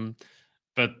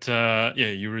 But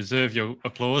you reserve your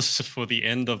applause for the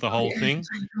end of the whole thing.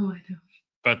 I know.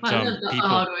 But I learned that the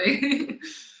hard people, way.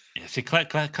 yeah, see,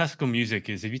 classical music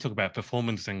is, if you talk about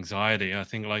performance anxiety, I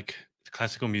think like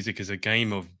classical music is a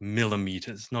game of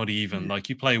millimeters, not even. Yeah. Like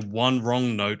you play one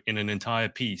wrong note in an entire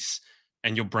piece,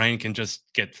 and your brain can just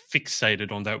get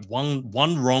fixated on that one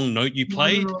wrong note you One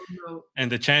played, wrong note.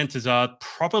 and the chances are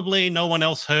probably no one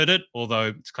else heard it, although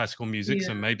it's classical music, Yeah.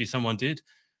 so maybe someone did.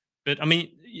 But I mean,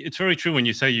 it's very true when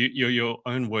you say you're your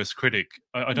own worst critic.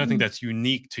 I don't think Mhm. that's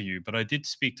unique to you, but I did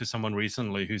speak to someone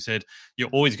recently who said you're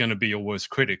always going to be your worst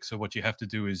critic. So what you have to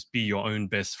do is be your own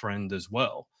best friend as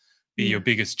well, be your Yeah.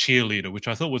 biggest cheerleader, which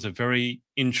I thought was a very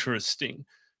interesting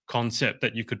concept,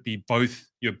 that you could be both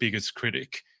your biggest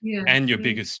critic Yeah. and your Yeah.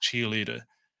 biggest cheerleader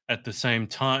at the same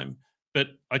time.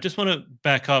 But I just want to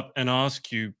back up and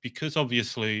ask you, because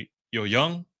obviously you're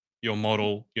young, you're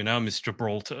model, you're now Miss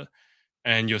Gibraltar,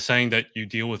 and you're saying that you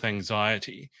deal with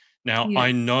anxiety. Now, Yeah.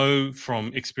 I know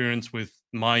from experience with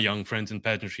my young friends in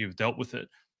pageantry who've dealt with it,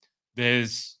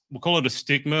 there's, we'll call it a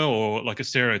stigma or like a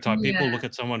stereotype. Yeah. People look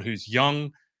at someone who's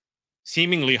young,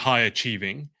 seemingly high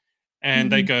achieving,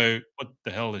 and they Mhm. go, what the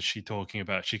hell is she talking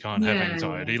about? She can't have Yeah.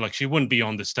 anxiety. Like she wouldn't be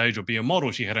on the stage or be a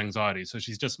model. She had anxiety. So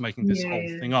she's just making this Yeah. whole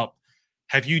Yeah. thing up.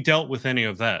 Have you dealt with any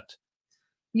of that?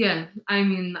 Yeah. I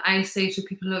mean, I say to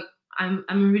people, look, I'm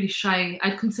a really shy.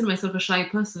 I consider myself a shy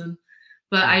person,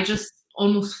 but I Mm, just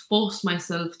almost force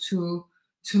myself to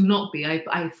not be.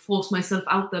 I force myself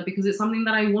out there because it's something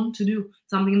that I want to do,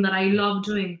 something that I yeah. love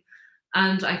doing.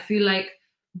 And I feel like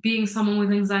being someone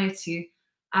with anxiety,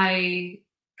 I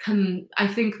I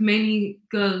think many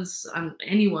girls and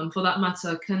anyone for that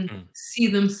matter can Mm, see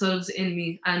themselves in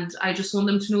me. And I just want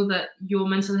them to know that your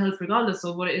mental health, regardless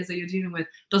of what it is that you're dealing with,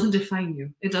 doesn't define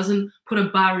you. It doesn't put a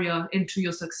barrier into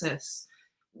your success.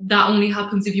 That only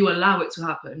happens if you allow it to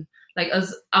happen. Like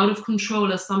as out of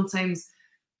control as sometimes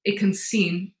it can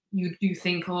seem, you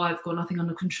think, oh, I've got nothing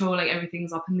under control, like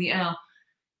everything's up in the air.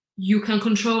 You can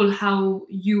control how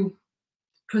you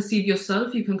perceive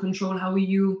yourself. You can control how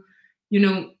you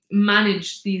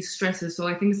manage these stresses. So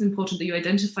I think it's important that you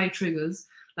identify triggers.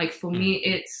 Like for me,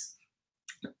 mm, it's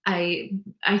I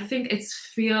I think it's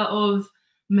fear of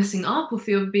messing up or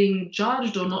fear of being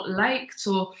judged or not liked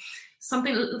or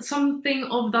something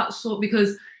of that sort,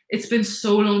 because it's been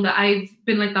so long that I've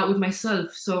been like that with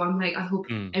myself. So I'm like, I hope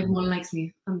mm, everyone likes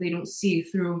me and they don't see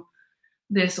through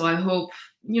this, or I hope,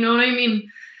 you know what I mean?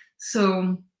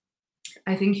 So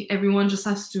I think everyone just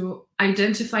has to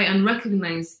identify and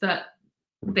recognize that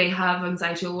they have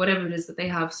anxiety or whatever it is that they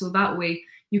have. So that way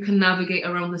you can navigate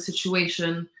around the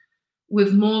situation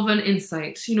with more of an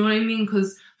insight. You know what I mean?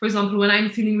 Because, for example, when I'm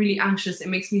feeling really anxious, it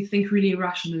makes me think really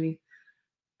irrationally.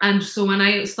 And so when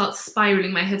I start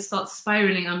spiraling, my head starts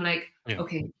spiraling, I'm like, yeah.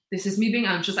 okay, this is me being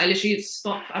anxious. I literally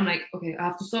stop. I'm like, okay, I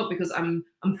have to stop because I'm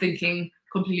thinking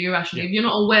completely irrationally. Yeah. If you're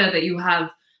not aware that you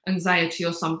have anxiety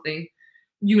or something,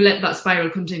 you let that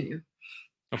spiral continue.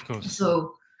 Of course.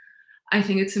 So I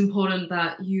think it's important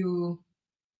that you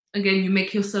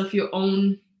make yourself your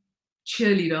own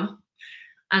cheerleader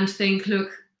and think,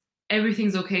 look,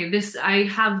 everything's okay. I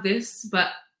have this,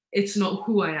 but it's not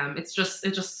who I am. It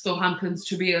just so happens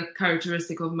to be a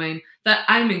characteristic of mine that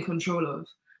I'm in control of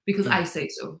because I Mm, say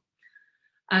so.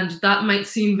 And that might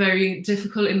seem very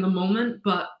difficult in the moment,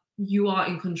 but you are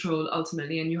in control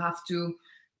ultimately, and you have to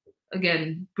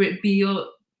again be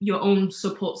your own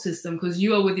support system because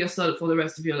you are with yourself for the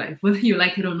rest of your life, whether you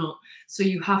like it or not. So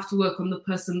you have to work on the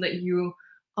person that you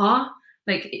are.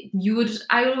 Like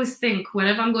I always think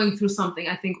whenever I'm going through something,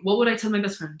 I think, what would I tell my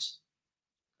best friend?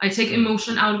 I take mm,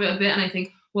 emotion out of it a bit and I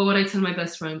think, what would I tell my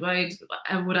best friend?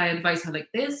 Would I advise her like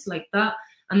this, like that?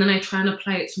 And then I try and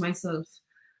apply it to myself.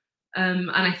 And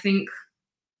I think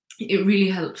it really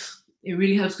helps. It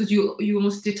really helps because you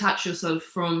almost detach yourself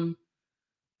from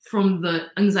the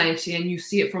anxiety and you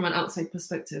see it from an outside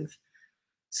perspective.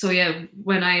 So yeah,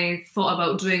 when I thought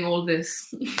about doing all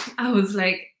this, I was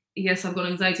like, yes, I've got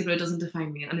anxiety, but it doesn't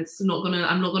define me, and I'm not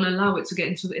gonna allow it to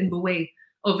get in the way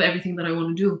of everything that I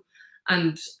want to do.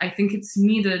 And I think it's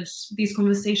needed. These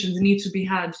conversations need to be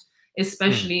had, mm,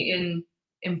 especially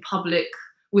in public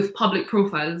with public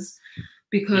profiles, yeah.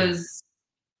 because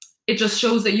it just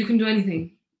shows that you can do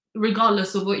anything,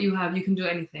 regardless of what you have. You can do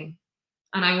anything.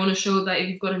 And I want to show that if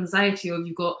you've got anxiety or if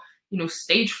you've got,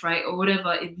 stage fright or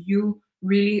whatever, if you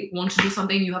really want to do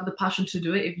something, you have the passion to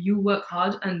do it. If you work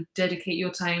hard and dedicate your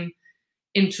time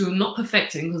into not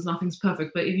perfecting, because nothing's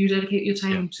perfect, but if you dedicate your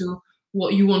time Yeah. into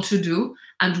what you want to do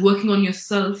and working on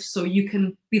yourself so you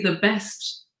can be the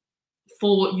best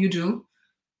for what you do,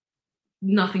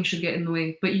 nothing should get in the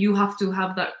way. But you have to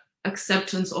have that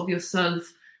acceptance of yourself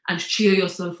and cheer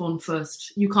yourself on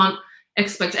first. You can't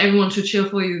expect everyone to cheer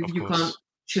for you Of if you can't course.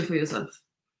 cheer for yourself.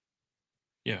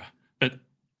 Yeah. But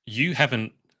you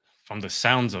haven't, from the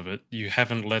sounds of it, you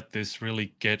haven't let this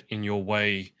really get in your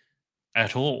way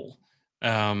at all.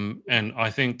 And I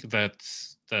think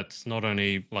that's not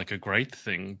only like a great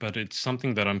thing, but it's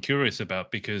something that I'm curious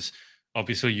about because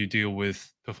obviously you deal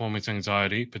with performance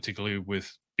anxiety, particularly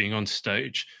with being on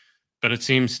stage. But it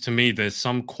seems to me there's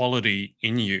some quality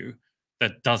in you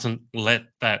that doesn't let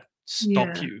that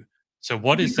stop Yeah. you. So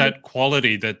what is Because that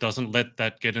quality that doesn't let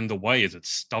that get in the way? Is it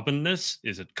stubbornness?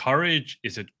 Is it courage?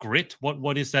 Is it grit?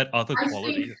 What is that other I think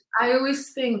quality? I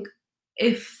always think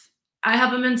if I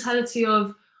have a mentality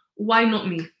of why not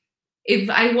me? If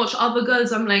I watch other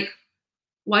girls, I'm like,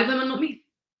 why them and not me?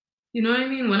 You know what I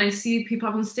mean? When I see people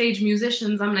up on stage,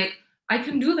 musicians, I'm like, I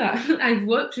can do that. I've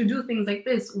worked to do things like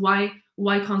this. Why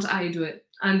can't I do it?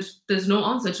 And there's no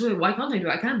answer to it. Why can't I do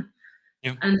it? I can.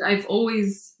 Yeah. And I've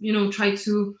always, tried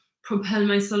to propel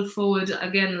myself forward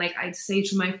again. Like I'd say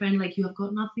to my friend, like, you have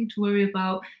got nothing to worry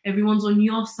about. Everyone's on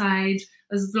your side.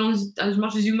 As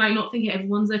much as you might not think it,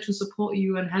 everyone's there to support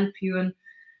you and help you. And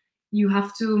you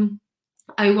have to,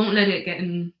 I won't let it get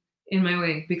in my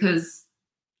way because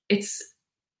it's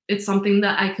it's something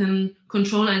that I can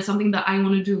control and it's something that I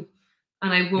want to do.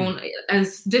 And I Mm. won't,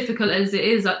 as difficult as it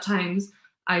is at times,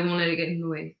 I won't let it get in the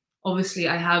way. Obviously,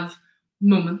 I have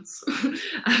moments.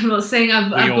 I'm not saying We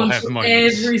I've all gone have to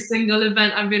moments. every single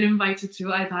event I've been invited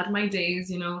to. I've had my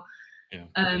days, Yeah,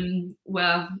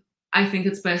 where I think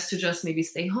it's best to just maybe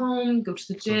stay home, go to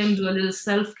the of gym, course. do a little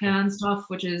self Yeah. care and stuff,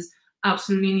 which is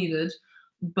absolutely needed.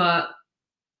 But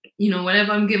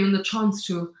whenever I'm given the chance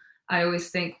to, I always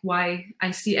think why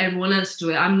I see everyone else do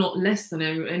it. I'm not less than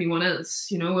anyone else.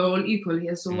 We're all equal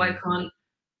here. So why Mm.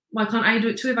 can't I do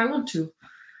it too if I want to?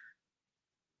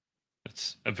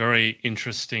 It's a very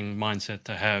interesting mindset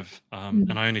to have, and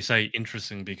Mm. I only say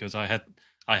interesting because I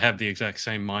have the exact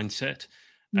same mindset.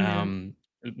 Yeah. Um,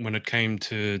 when it came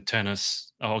to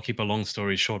tennis, I'll keep a long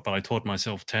story short, but I taught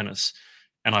myself tennis,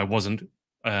 and I wasn't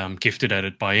gifted at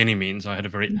it by any means. I had a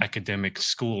very academic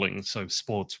schooling, so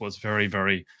sports was very,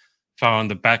 very far on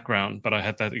the background. But I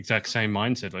had that exact same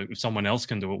mindset: like, if someone else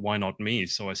can do it, why not me?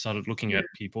 So I started looking Yeah. at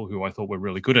people who I thought were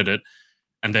really good at it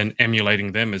and then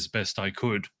emulating them as best I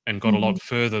could and got a Mhm. lot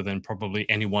further than probably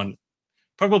anyone,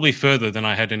 probably further than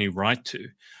I had any right to.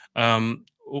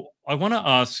 I want to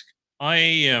ask,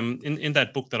 in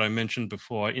that book that I mentioned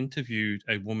before, I interviewed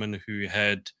a woman who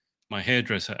had my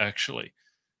hairdresser actually,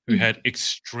 who Mhm. had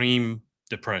extreme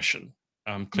depression,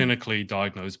 clinically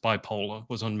diagnosed bipolar,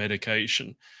 was on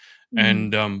medication,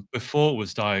 Mhm. and before it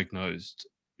was diagnosed,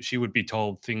 she would be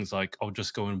told things like, "I'll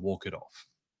just go and walk it off."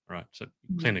 Right. So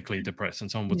Mhm. clinically depressed.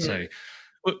 And someone would Yeah. say,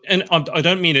 and I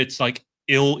don't mean it's like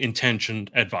ill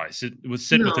intentioned advice. It was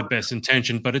said with the No. best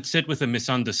intention, but it's said with a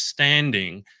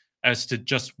misunderstanding as to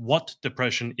just what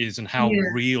depression is and how Yeah.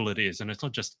 real it is. And it's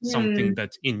not just Yeah. something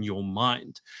that's in your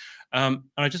mind. And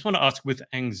I just want to ask with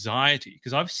anxiety,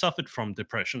 because I've suffered from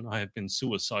depression. I have been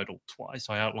suicidal twice.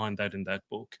 I outlined that in that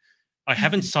book. I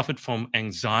haven't Mhm. suffered from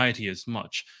anxiety as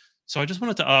much. So I just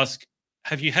wanted to ask,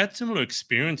 have you had similar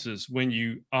experiences when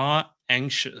you are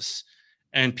anxious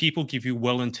and people give you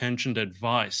well intentioned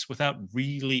advice without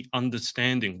really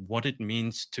understanding what it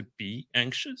means to be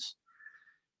anxious?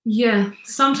 Yeah.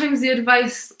 Sometimes the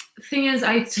advice thing is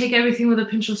I take everything with a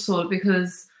pinch of salt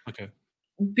Okay.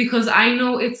 because I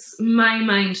know it's my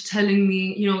mind telling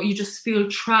me, you just feel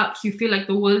trapped. You feel like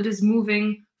the world is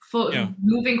Yeah.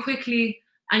 moving quickly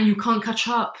and you can't catch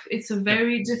up. It's a Yeah.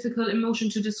 very difficult emotion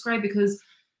to describe because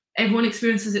everyone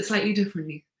experiences it slightly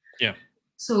differently. Yeah.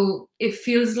 So it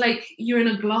feels like you're in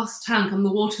a glass tank and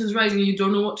the water's rising and you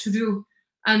don't know what to do.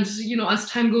 And as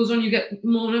time goes on, you get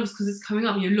more nervous because it's coming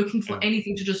up and you're looking for Yeah.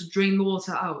 anything to just drain the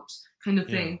water out, kind of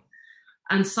Yeah. thing.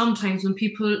 And sometimes when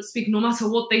people speak, no matter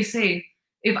what they say,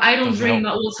 if I don't Doesn't drain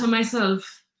help. that water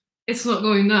myself, it's not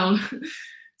going down.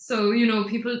 So,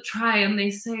 people try and they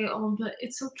say, oh, but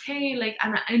it's okay. Like,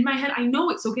 and in my head, I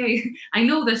know it's okay. I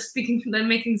know they're speaking, they're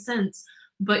making sense,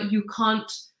 but you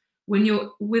can't, when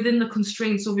you're within the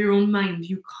constraints of your own mind,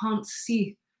 you can't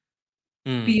see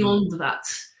Mm. beyond that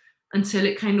until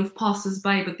it kind of passes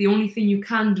by. But the only thing you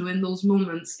can do in those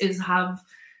moments is have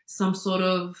some sort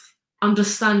of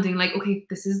understanding, like, okay,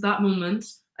 this is that moment.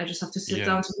 I just have to sit Yeah.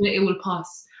 down to it. It will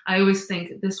pass. I always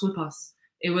think this will pass.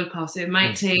 It will pass. It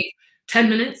might Mm. take 10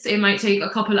 minutes. It might take a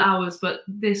couple hours, but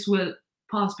this will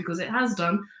pass because it has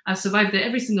done. I've survived it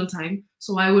every single time.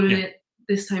 So why wouldn't Yeah. it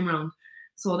this time around?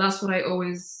 So that's what I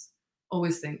always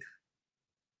think.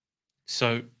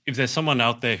 So if there's someone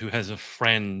out there who has a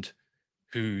friend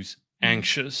who's Mm.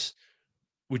 anxious,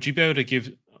 would you be able to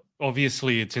give,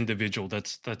 obviously it's individual,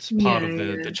 that's part Yeah, of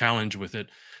the yeah. challenge with it,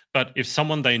 But if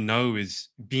someone they know is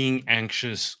being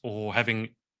anxious or having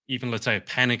even, let's say, a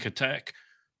panic attack,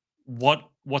 what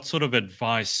sort of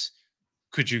advice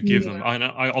could you give them?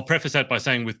 Yeah. I'll preface that by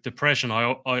saying with depression, I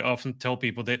often tell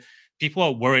people that people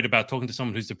are worried about talking to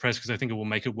someone who's depressed because they think it will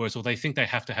make it worse, or they think they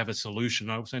have to have a solution.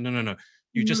 I will say, no, no, no.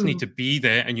 You just need No. to be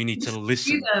there and you need to Just be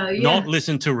listen, there, not yeah.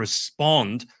 listen to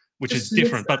respond, which is Just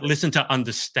different, but listen. listen to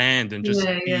understand and just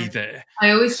Yeah, be yeah. there. I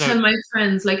always So, tell my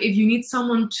friends, like, if you need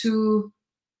someone to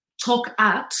talk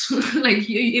at, like, if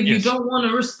you yes. don't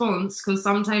want a response, because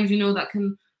sometimes that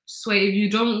can sway. If you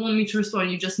don't want me to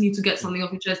respond, you just need to get Mm, something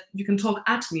off your chest. You can talk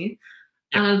at me,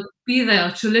 yeah. and I'll be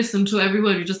there to listen to every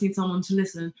word. You just need someone to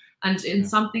listen. And in Yeah.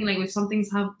 something like, if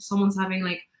someone's having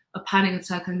like a panic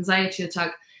attack, anxiety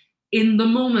attack, in the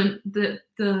moment the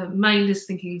mind is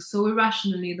thinking so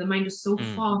irrationally, the mind is so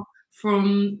Mm, far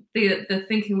from the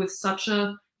thinking with such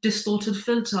a distorted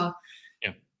filter.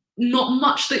 yeah. Not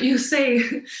much that you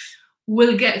say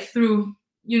will get through,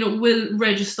 will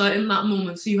register in that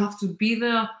moment. So you have to be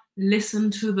there, listen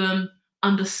to them,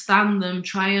 understand them,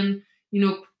 try and,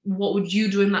 what would you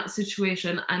do in that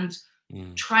situation, and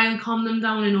Mm, try and calm them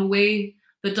down in a way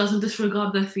that doesn't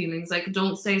disregard their feelings. Like,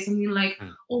 don't say something like,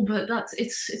 mm, "Oh, but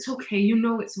it's okay.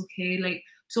 It's okay." Like,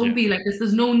 don't yeah. be like this.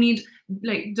 There's no need.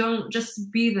 Like, don't,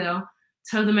 just be there.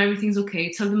 Tell them everything's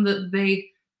okay. Tell them that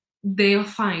they are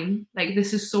fine. Like,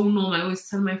 this is so normal. I always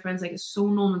tell my friends, like, it's so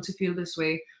normal to feel this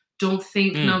way. Don't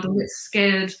think now, Mm, don't get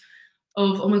scared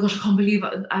of, oh my gosh, I can't believe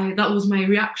that was my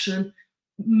reaction.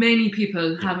 Many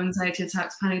people yeah. have anxiety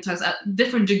attacks, panic attacks at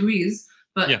different degrees,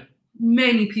 but Yeah.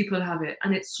 many people have it.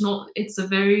 And it's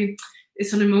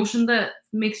an emotion that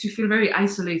makes you feel very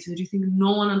isolated. You think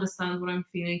no one understands what I'm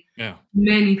feeling. Yeah.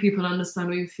 Many people understand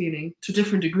what you're feeling to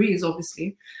different degrees,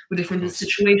 obviously, with Of different course.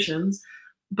 situations.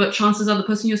 But chances are the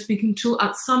person you're speaking to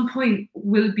at some point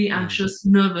will be Mm, anxious,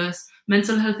 nervous.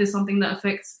 Mental health is something that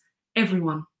affects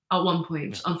everyone at one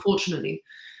point, yeah. unfortunately.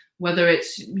 Whether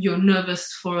it's you're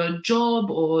nervous for a job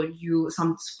or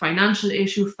some financial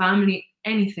issue, family,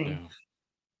 anything, Yeah.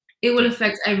 it will Yeah.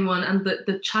 affect everyone. And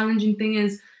the challenging thing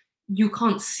is you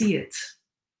can't see it.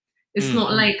 It's Mm,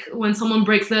 not like when someone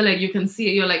breaks their leg, you can see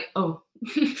it. You're like, oh,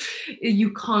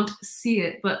 you can't see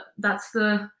it. But that's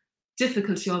the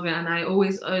difficulty of it. And I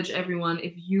always urge everyone,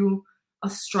 if you are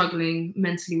struggling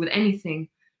mentally with anything,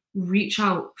 reach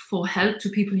out for help to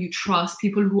people you trust,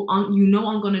 people who aren't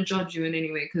going to judge you in any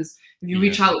way. Because if you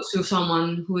reach yeah. out to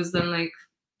someone who is then like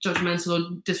judgmental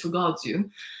or disregards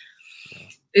you, Yeah.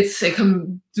 it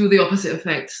can do the opposite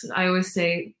effect. I always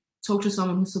say, talk to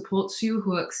someone who supports you,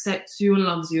 who accepts you and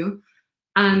loves you,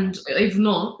 Yeah. and if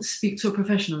not, speak to a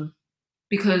professional.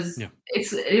 Because Yeah.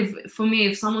 if for me,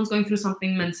 if someone's going through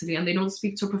something mentally and they don't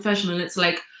speak to a professional, it's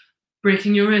like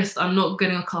breaking your wrist. I'm not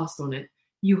getting a cast on it.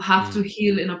 You have to Mm,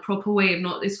 heal in a proper way. If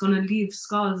not, it's going to leave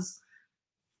scars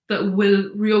that will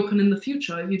reopen in the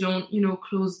future if you don't,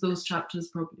 close those chapters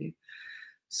properly.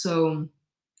 So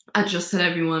I just tell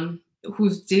everyone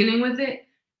who's dealing with it,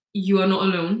 you are not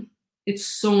alone. It's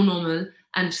so normal.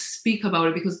 And speak about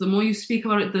it, because the more you speak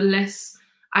about it, the less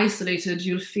isolated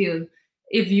you'll feel.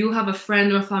 If you have a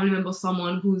friend or a family member,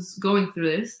 someone who's going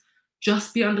through this,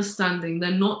 just be understanding.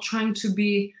 They're not trying to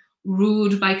be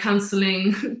rude by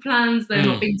canceling plans. They're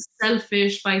not mm, being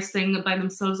selfish by staying by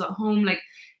themselves at home. Like,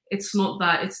 it's not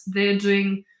that. It's they're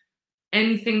doing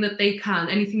anything that they can,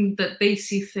 anything that they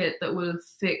see fit that will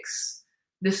fix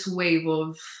this wave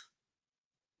of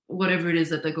whatever it is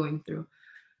that they're going through.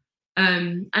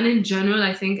 And in general,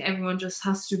 I think everyone just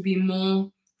has to be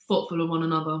more thoughtful of one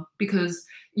another, because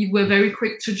we're mm, very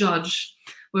quick to judge.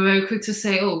 We're very quick to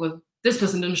say, oh, well, this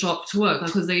person didn't show up to work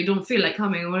because they don't feel like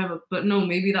coming or whatever. But no,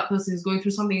 maybe that person is going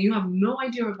through something you have no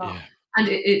idea about. yeah. And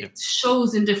it, Yeah. it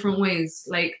shows in different ways.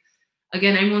 Like,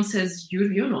 again, everyone says,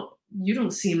 you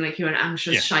don't seem like you're an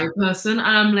anxious, Yeah. shy person. And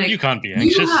I'm You like, can't be you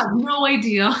anxious. have no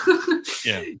idea.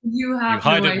 Yeah. You You have no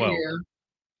hide it idea. well.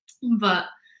 But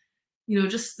we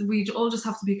all just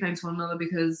have to be kind to one another,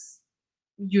 because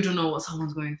you don't know what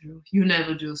someone's going through. You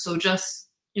never do. So just,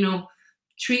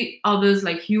 treat others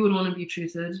like you would want to be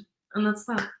treated. And that's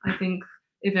that. I think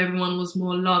if everyone was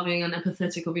more loving and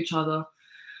empathetic of each other,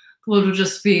 the world would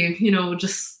just be,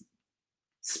 just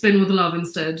spin with love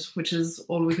instead, which is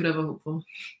all we could ever hope for.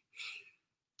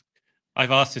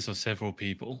 I've asked this of several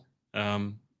people.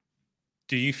 Um,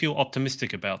 do you feel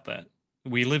optimistic about that?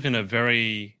 We live in a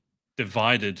very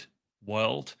divided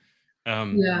world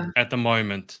Yeah. at the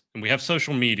moment, and we have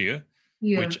social media,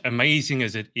 Yeah. which, amazing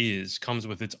as it is, comes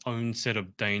with its own set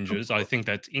of dangers. I think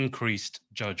that's increased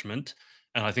judgment,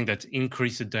 and I think that's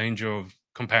increased the danger of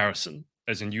comparison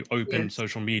as in you open Yes.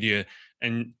 social media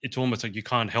and it's almost like you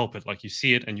can't help it. Like you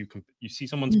see it and you see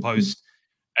someone's Mhm. post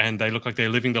and they look like they're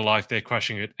living the life, they're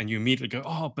crushing it, and you immediately go,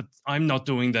 "Oh, but I'm not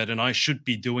doing that, and I should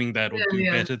be doing that or Yeah, do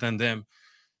yeah. better than them."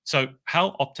 So,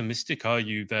 how optimistic are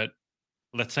you that,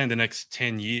 let's say, in the next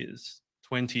 10 years,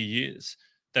 20 years,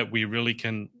 that we really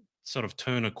can sort of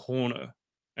turn a corner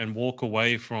and walk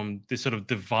away from this sort of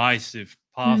divisive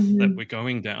path that Mhm. we're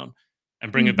going down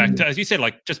and bring it back Mhm. to, as you said,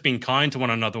 like just being kind to one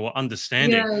another or Yeah,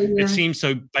 understanding? It yeah. seems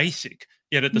so basic.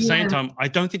 Yet at the same Yeah. time, I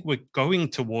don't think we're going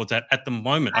towards that at the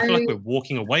moment. I feel like I we're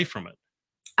walking away from it.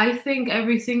 I think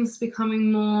everything's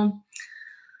becoming more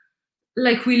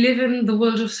like we live in the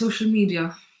world of social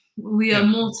media. We are Yeah.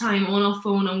 more time on our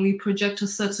phone and we project a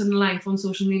certain life on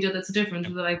social media that's different Yeah.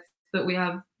 to the life that we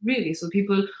have really. So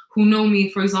people who know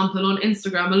me, for example, on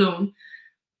Instagram alone,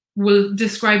 will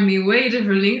describe me way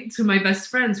differently to my best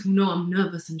friends who know I'm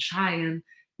nervous and shy and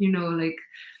like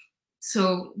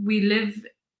so we live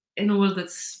in a world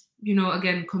that's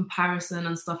again comparison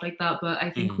and stuff like that, but I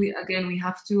think Mm. we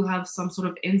have to have some sort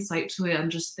of insight to it and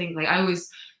just think like I always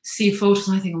see photos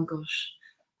and I think, oh my gosh,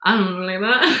 I don't look like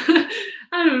that.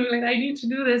 I don't look like I need to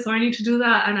do this or I need to do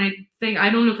that, and I think I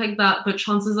don't look like that, but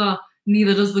chances are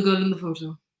neither does the girl in the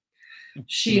photo.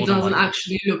 She More than doesn't likely.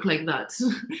 actually look like that.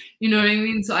 You know what Yeah. I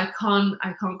mean? So I can't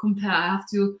compare.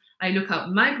 I look at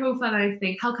my profile and I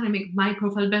think, how can I make my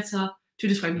profile better to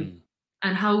describe me? Mm.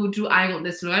 And how do I want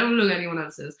this to look? I don't look at anyone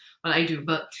else's. Well, I do,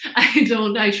 but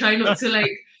I try not to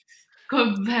like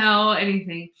compare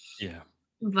anything. Yeah.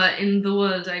 But in the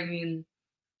world, I mean,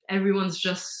 everyone's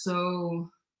just so,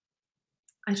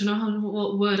 I don't know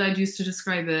what word I'd use to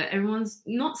describe it. Everyone's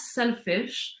not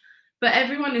selfish, but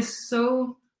everyone is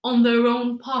so on their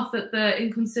own path that they're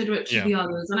inconsiderate to Yeah. the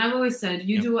others. And I've always said,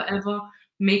 you Yeah. do whatever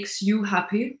makes you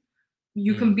happy.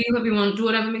 You can Mm. be whoever you want, do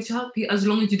whatever makes you happy, as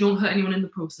long as you don't hurt anyone in the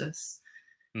process.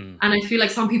 Mm. And I feel like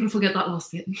some people forget that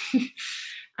last bit.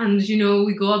 And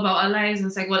we go about our lives and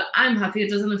it's like, well, I'm happy. It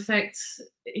doesn't affect,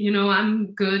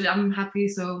 I'm good. I'm happy.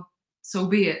 So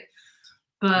be it.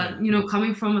 Yeah. But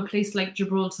coming from a place like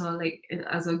Gibraltar, like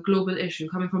as a global issue,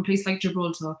 coming from a place like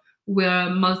Gibraltar, we're a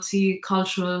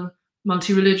multicultural,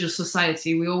 multi-religious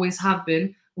society. We always have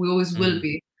been. We always will Mm.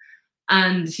 be.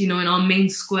 And in our main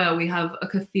square, we have a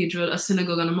cathedral, a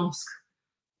synagogue, and a mosque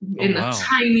Oh, in a wow.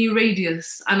 tiny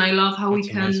radius. And I love how That's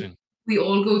amazing. we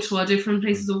all go to our different Mm.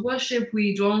 places of worship,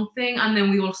 we do our own thing, and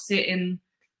then we all sit in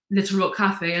Little Rock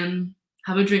Cafe and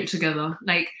have a drink together.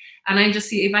 And I just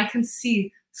see, if I can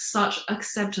see such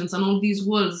acceptance and all these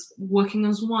worlds working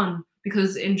as one,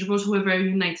 because in Gibraltar we're very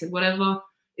united. Whatever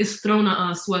is thrown at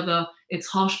us, whether it's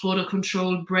harsh border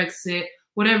control, Brexit,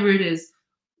 whatever it is,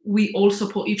 we all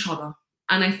support each other.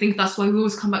 And I think that's why we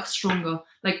always come back stronger.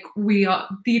 Like, we are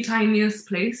the tiniest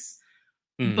place,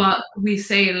 Mm. but we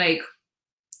say like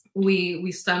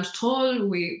we stand tall,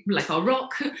 we like a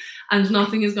rock, and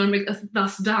nothing is going to make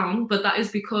us down. But that is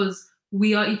because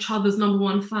we are each other's number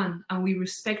one fan, and we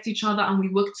respect each other, and we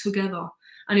work together.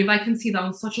 And if I can see that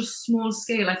on such a small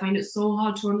scale, I find it so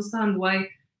hard to understand why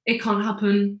it can't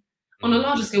happen on a Mm.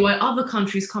 larger scale. Why other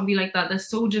countries can't be like that? They're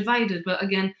so divided. But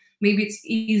again, maybe it's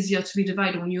easier to be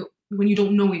divided when you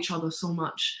don't know each other so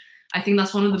much. I think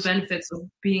that's one of the Possibly. benefits of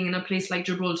being in a place like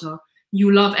Gibraltar.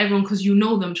 You love everyone because you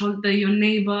know them. They're your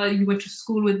neighbor. You went to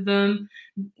school with them.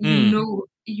 Mm.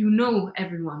 You know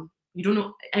everyone. You don't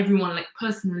know everyone like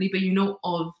personally, but you know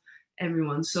of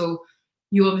everyone. So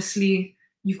you've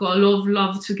got a lot of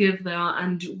love to give there,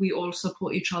 and we all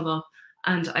support each other.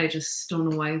 And I just don't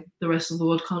know why the rest of the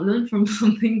world can't learn from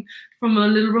something from a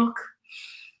little rock.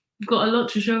 We've got a lot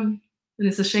to show, and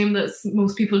it's a shame that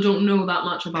most people don't know that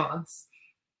much about us.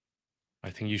 I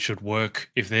think you should work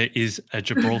if there is a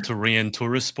Gibraltarian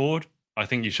tourist board. I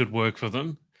think you should work for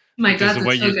them My because the dad's a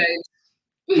way tour you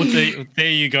well, guide. there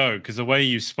you go. Because the way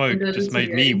you My spoke dad just is a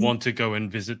made me guide. want to go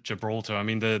and visit Gibraltar. I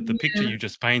mean, the picture Yeah, you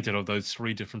just painted of those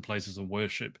three different places of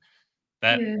worship,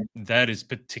 that yeah. that is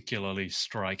particularly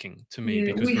striking to me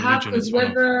Yeah, we because have, religion because is one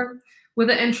of. we're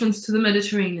the entrance to the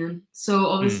Mediterranean. So Mm.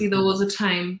 obviously there was a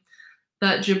time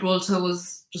that Gibraltar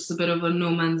was just a bit of a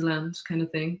no man's land kind of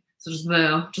thing. So just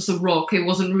there, just a rock. It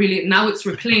wasn't really. Now it's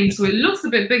reclaimed, so it looks a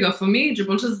bit bigger for me.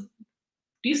 Gibraltar's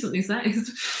decently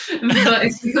sized, but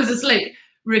it's because it's like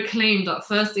reclaimed. At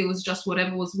first, it was just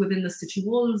whatever was within the city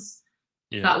walls.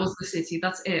 Yeah. That was the city.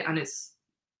 That's it. And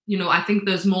I think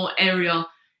there's more area.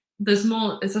 There's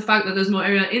more. It's a fact that there's more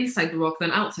area inside the rock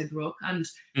than outside the rock, and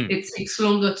Mm. it takes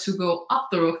longer to go up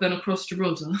the rock than across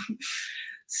Gibraltar.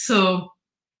 So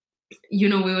we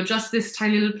were just this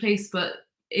tiny little place, but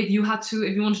if you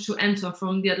wanted to enter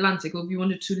from the Atlantic, or if you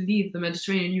wanted to leave the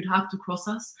Mediterranean, you'd have to cross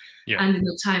us. Yeah. And in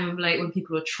the time of like when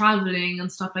people were traveling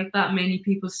and stuff like that, many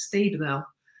people stayed there.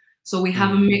 So we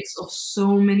have a mix of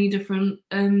so many different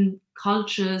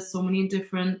cultures, so many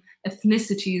different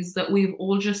ethnicities that we've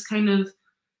all just kind of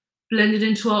blended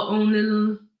into our own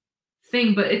little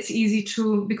thing. But it's easy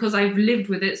to, because I've lived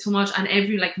with it so much, and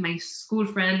every, like my school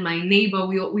friend, my neighbor,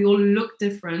 we all look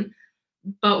different,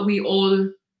 but we all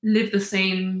live the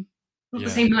same, not the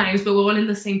Yeah. same lives, but we're all in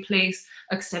the same place,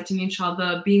 accepting each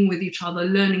other, being with each other,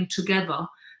 learning together.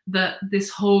 That this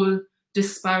whole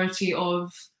disparity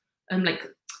of like,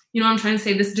 you know, I'm trying to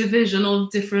say, this division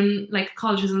of different like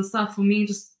cultures and stuff, for me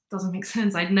just doesn't make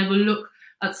sense. I'd never look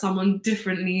at someone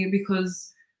differently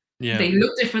because Yeah. they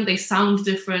look different, they sound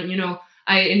different. You know,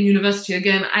 in university,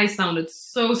 again, I sounded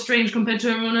so strange compared to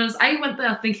everyone else. I went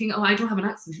there thinking, oh, I don't have an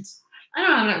accent. I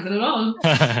don't have an accent at all.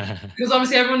 Because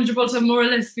obviously everyone in Gibraltar more or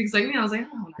less speaks like me. I was like,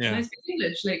 oh, nice, I speak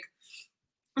English. Like,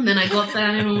 and then I got there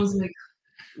and everyone was like,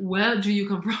 where do you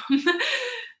come from?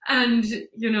 And,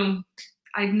 you know,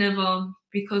 I'd never,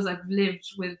 because I've lived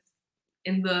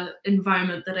in the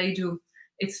environment that I do,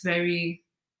 it's very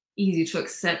easy to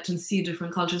accept and see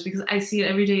different cultures because I see it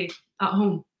every day at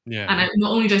home. Yeah. And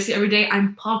not only do I see it every day,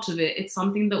 I'm part of it. It's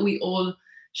something that we all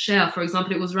share. For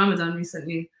example, it was Ramadan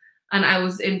recently, and I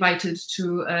was invited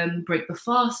to break the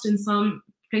fast in some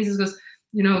places because,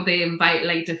 you know, they invite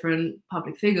like different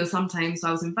public figures sometimes. So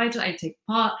I was invited, I take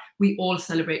part. We all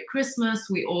celebrate Christmas.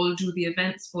 We all do the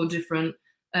events for different,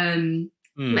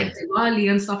 like Diwali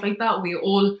and stuff like that. We're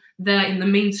all there in the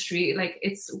main street. Like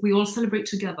we all celebrate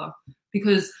together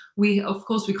because of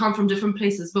course, we come from different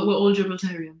places, but we're all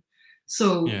Gibraltarian.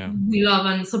 So we love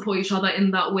and support each other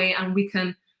in that way, and we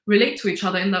can relate to each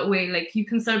other in that way. Like, you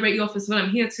can celebrate your festival.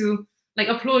 I'm here to like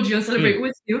applaud you and celebrate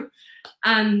with you.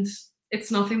 And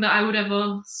it's nothing that I would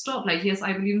ever stop. Like, yes,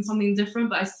 I believe in something different,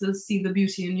 but I still see the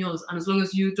beauty in yours. And as long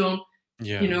as you don't,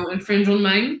 you know, infringe on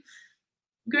mine,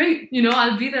 great. You know,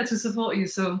 I'll be there to support you.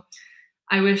 So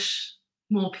I wish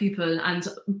more people and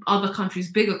other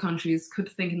countries, bigger countries, could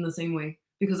think in the same way.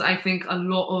 Because I think a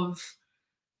lot of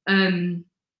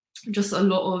just a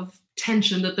lot of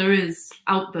tension that there is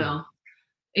out there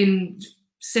in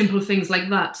simple things like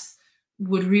that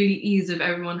would really ease if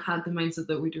everyone had the mindset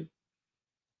that we do.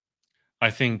 I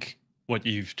think what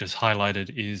you've just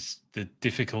highlighted is the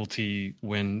difficulty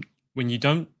when you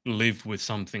don't live with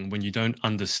something, when you don't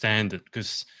understand it,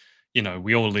 because, you know,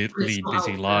 we all lead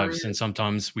busy lives, and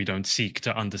sometimes we don't seek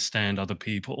to understand other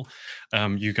people.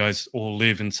 You guys all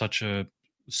live in such a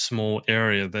small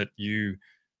area that you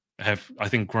have, I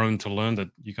think, grown to learn that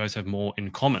you guys have more in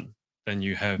common than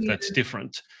you have that's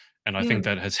different. And I think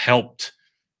that has helped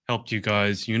you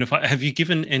guys unify. Have you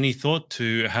given any thought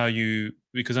to how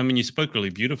because I mean, you spoke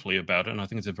really beautifully about it, and I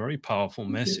think it's a very powerful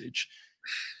message.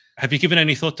 Have you given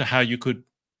any thought to how you could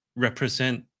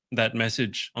represent that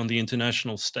message on the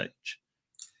international stage?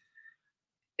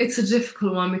 It's a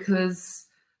difficult one because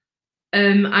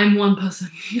I'm one person.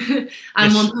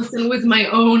 I'm one person with my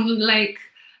own like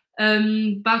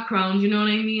background, you know what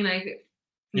I mean? Like,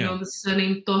 you know, the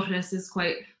surname Torres is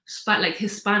quite like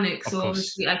Hispanic, so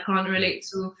obviously I can't relate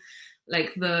to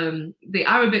like the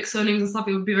Arabic surnames and stuff.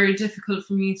 It would be very difficult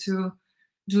for me to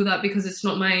do that because it's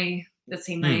not my, let's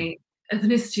say, my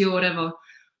ethnicity or whatever.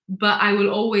 But I will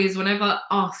always, whenever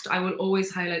asked, I will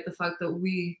always highlight the fact that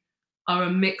we are a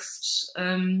mixed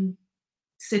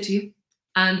city,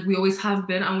 and we always have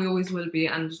been, and we always will be,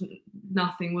 and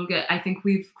nothing will get. I think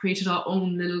we've created our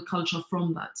own little culture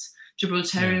from that.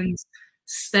 Gibraltarians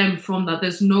stem from that.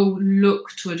 There's no look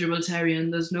to a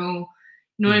Gibraltarian. There's no,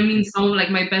 you know what I mean? Some of like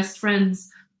my best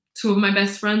friends, two of my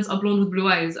best friends are blonde with blue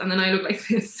eyes, and then I look like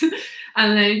this,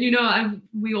 and then, you know,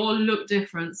 we all look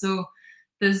different. So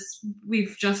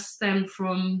we've just stemmed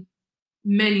from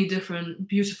many different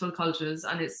beautiful cultures,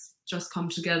 and it's just come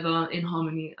together in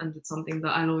harmony, and it's something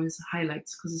that I'll always highlight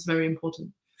because it's very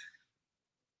important.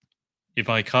 If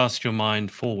I cast your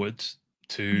mind forward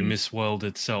to Miss World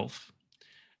itself,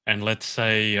 and let's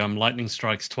say lightning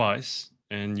strikes twice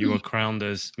and you are crowned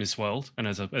as Miss World, and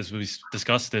as we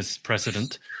discussed, there's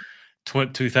precedent,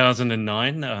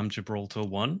 2009, Gibraltar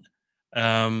won,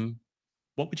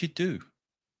 what would you do?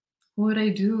 What would I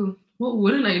do? What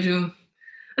wouldn't I do?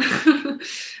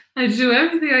 I do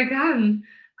everything I can.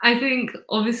 I think,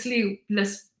 obviously,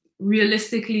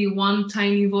 realistically, one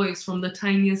tiny voice from the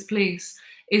tiniest place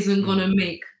isn't going to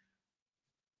make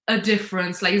a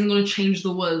difference, like isn't going to change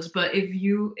the world. But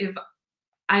if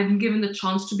I'm given the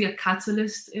chance to be a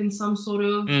catalyst in some sort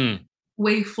of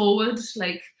way forward,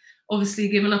 like obviously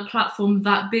given a platform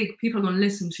that big, people are going to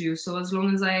listen to you. So as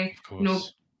long as I, you know,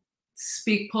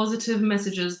 speak positive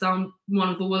messages down one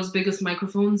of the world's biggest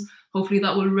microphones. Hopefully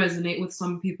that will resonate with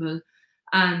some people,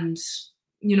 and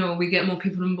we get more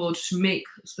people on board to make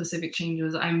specific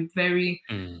changes. I'm very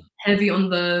Mm. heavy on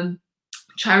the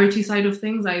charity side of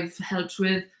things. I've helped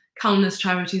with countless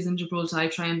charities in Gibraltar. I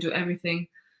try and do everything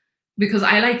because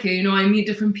I like it. I meet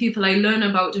different people, I learn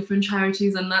about different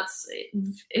charities, and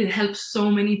it helps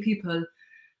so many people.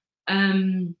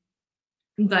 I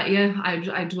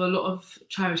do a lot of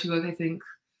charity work, I think.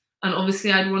 And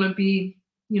obviously I'd want to be,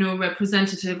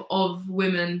 representative of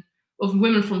women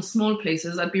from small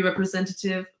places. I'd be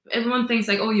representative. Everyone thinks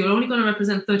like, oh, you're only going to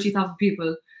represent 30,000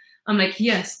 people. I'm like,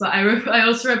 yes, but I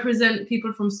also represent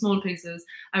people from small places.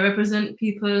 I represent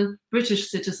people, British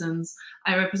citizens.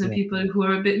 I represent people who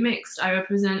are a bit mixed. I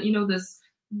represent, there's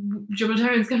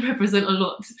Gibraltarians can represent a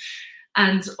lot.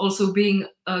 And also being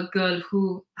a girl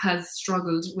who has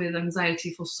struggled with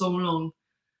anxiety for so long.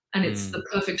 And it's the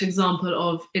perfect example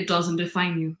of it doesn't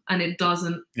define you, and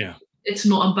it's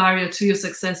not a barrier to your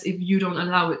success if you don't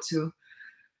allow it to.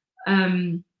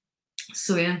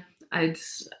 So yeah, I'd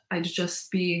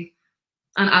just be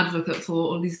an advocate for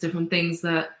all these different things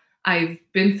that I've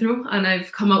been through, and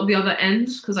I've come out the other end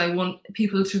because I want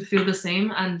people to feel the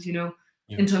same. And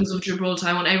in terms of Gibraltar,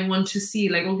 I want everyone to see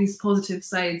like all these positive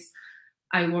sides.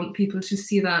 I want people to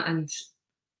see that, and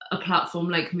a platform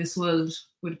like Miss World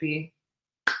would be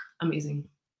amazing.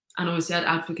 And obviously I'd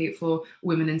advocate for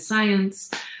women in science.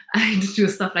 I'd do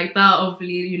stuff like that.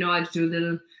 Hopefully, I'd do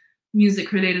little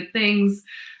music related things,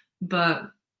 but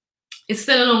it's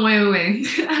still a long way away.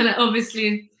 And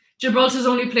obviously Gibraltar's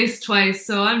only placed twice,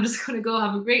 so I'm just gonna go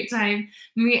have a great time,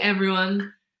 meet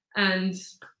everyone, and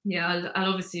yeah, I'll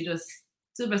obviously just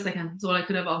do the best I can. That's all I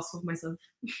could have asked of myself.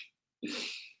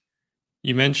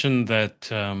 You mentioned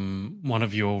that one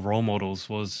of your role models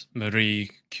was Marie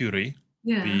Curie,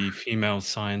 the female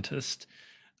scientist.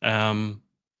 Do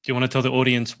you want to tell the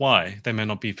audience why? They may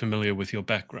not be familiar with your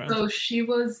background. So she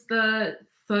was the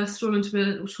first woman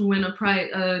to win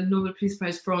a Nobel Peace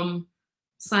Prize from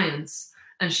science,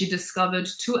 and she discovered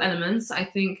two elements. I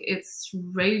think it's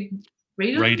radium.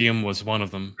 Radium was one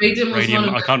of them. Radium was one of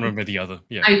them. I can't remember the other.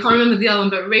 Yeah, I can't remember the other one,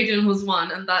 but radium was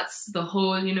one, and that's the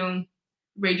whole,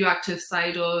 radioactive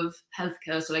side of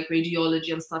healthcare, so like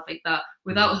radiology and stuff like that.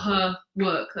 Without her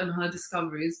work and her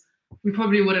discoveries, we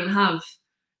probably wouldn't have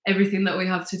everything that we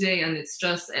have today. And it's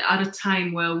just at a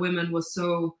time where women were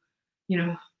so,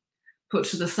 put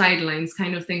to the sidelines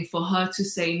kind of thing, for her to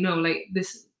say, no, like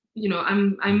this,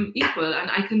 I'm equal and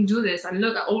I can do this. And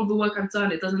look at all the work I've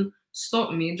done. It doesn't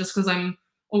stop me just because I'm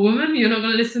a woman. You're not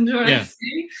going to listen to what I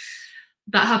say.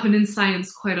 That happened in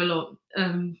science quite a lot.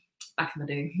 Back in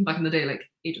the day, like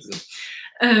ages ago.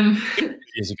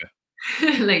 Years ago.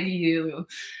 Like years ago.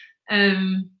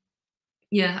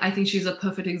 Yeah, I think she's a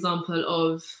perfect example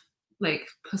of like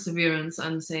perseverance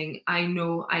and saying, I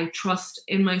know, I trust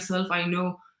in myself. I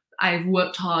know I've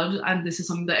worked hard, and this is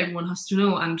something that everyone has to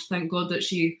know. And thank God that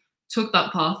she took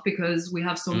that path, because we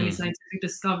have so many scientific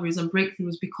discoveries and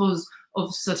breakthroughs because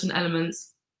of certain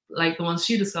elements like the ones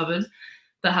she discovered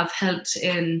that have helped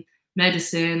in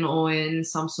medicine or in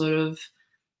some sort of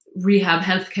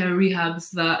healthcare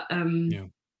rehabs that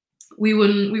we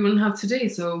wouldn't have today.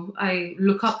 So I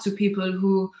look up to people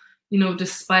who,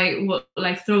 despite what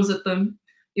life throws at them,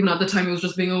 even at the time it was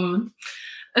just being a woman,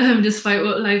 despite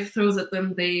what life throws at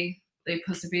them, they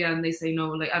persevere and they say, no,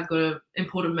 like I've got an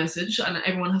important message and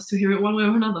everyone has to hear it one way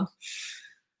or another.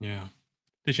 Yeah.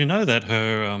 Did you know that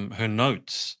her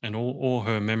notes and all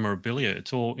her memorabilia,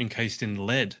 it's all encased in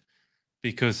lead?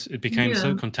 Because it became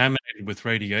so contaminated with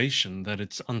radiation that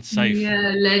it's unsafe.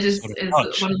 Yeah, lead is one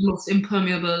of the most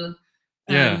impermeable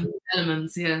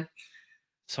elements,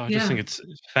 So I just think it's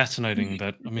fascinating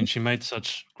that, she made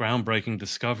such groundbreaking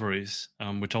discoveries,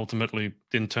 which ultimately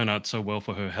didn't turn out so well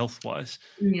for her health-wise.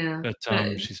 Yeah. But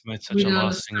she's made such a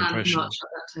lasting impression. Much at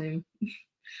that time.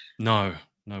 No.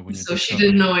 So she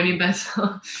didn't know any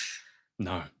better.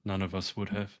 No, none of us would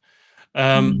have.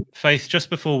 Faith, just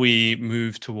before we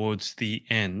move towards the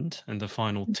end and the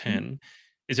final 10,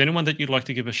 is there anyone that you'd like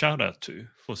to give a shout out to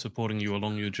for supporting you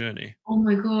along your journey? Oh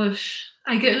my gosh.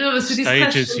 I get nervous with these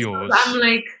questions. Stage is yours. I'm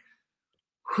like,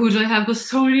 who do I have? There's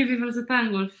so many people to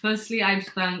thank. Well, firstly, I'd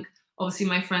thank obviously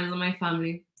my friends and my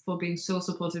family for being so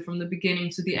supportive from the beginning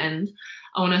to the end.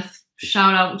 I want to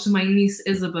shout out to my niece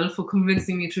Isabel for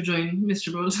convincing me to join Miss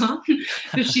Gibraltar,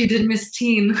 because she did Miss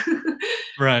Teen.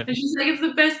 Right. And she's like, it's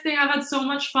the best thing. I've had so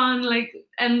much fun.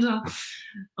 And I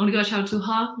want to give a shout out to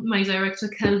her, my director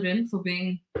Kelvin, for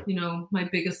being, my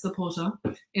biggest supporter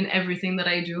in everything that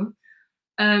I do.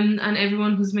 And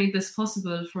everyone who's made this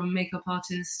possible, from makeup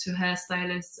artists to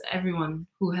hairstylists, everyone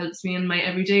who helps me in my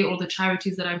everyday, all the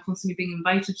charities that I'm constantly being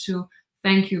invited to.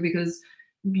 Thank you, because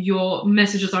your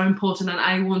messages are important, and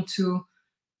I want to,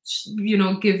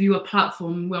 give you a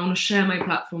platform. I want to share my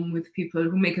platform with people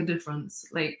who make a difference,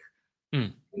 like who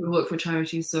work for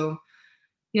charities. So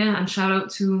yeah, and shout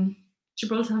out to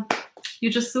Gibraltar.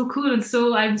 You're just so cool, and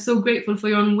I'm so grateful for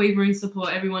your unwavering support.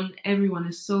 Everyone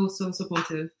is so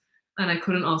supportive, and I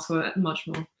couldn't ask for much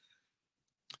more.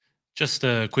 Just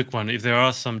a quick one. If there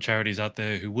are some charities out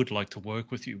there who would like to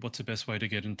work with you, what's the best way to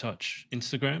get in touch?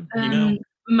 Instagram, email?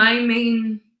 My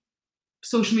main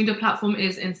social media platform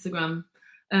is Instagram.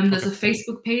 There's Okay. a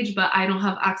Facebook page, but I don't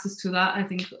have access to that. I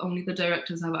think only the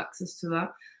directors have access to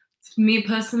that. Me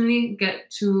personally, get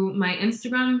to my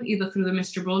Instagram either through the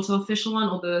Miss Gibraltar official one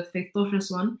or the Faith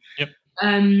Torres one. Yep.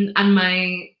 And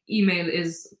my email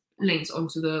is linked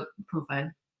onto the profile.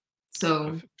 So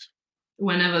Perfect.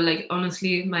 whenever, like,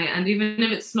 honestly, and even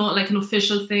if it's not like an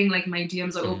official thing, like, my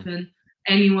DMs are Mhm. open.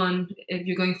 Anyone, if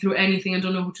you're going through anything and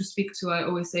don't know who to speak to, I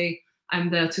always say I'm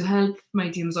there to help. My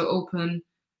DMs are open,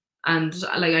 and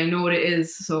like, I know what it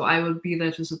is, so I will be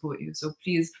there to support you. So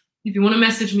please, if you want to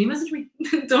message me,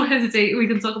 don't hesitate. We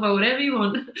can talk about whatever you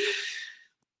want.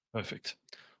 Perfect.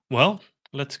 Well,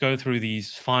 let's go through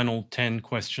these final 10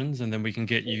 questions and then we can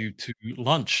get you to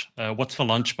lunch. What's for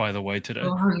lunch, by the way, today?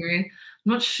 So hungry.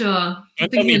 I'm not sure. I'm Don't tell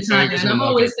thinking me burgers Italian. or I'm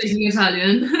always nuggets. thinking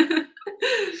Italian.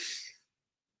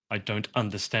 I don't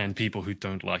understand people who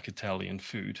don't like Italian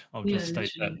food. I'll Yeah, just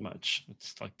state literally. that much.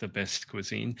 It's like the best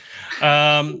cuisine.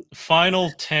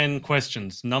 Final 10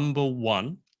 questions. Number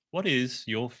 1, what is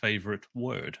your favorite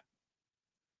word?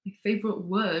 My favorite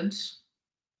word?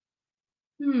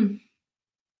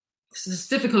 This is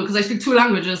difficult because I speak 2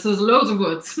 languages, so there's loads of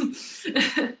words.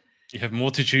 You have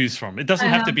more to choose from. It I doesn't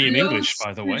have have to be in English, loads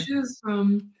by the to way. choose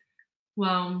from.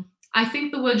 Well, I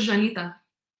think the word Janita,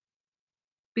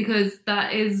 because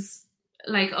that is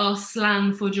like our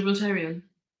slang for Gibraltarian.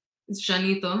 It's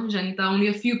Janito, Janita. Only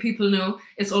a few people know.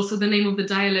 It's also the name of the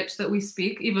dialect that we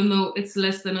speak, even though it's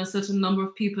less than a certain number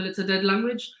of people. It's a dead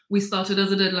language. We started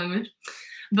as a dead language.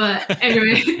 But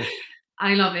anyway,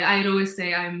 I love it. I'd always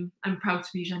say I'm proud to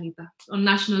be Janita. On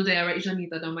National Day, I write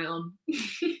Janita down my arm.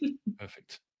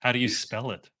 Perfect. How do you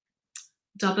spell it?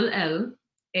 LLANITA.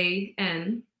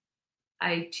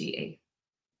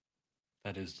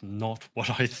 That is not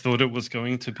what I thought it was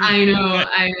going to be. I Okay. know,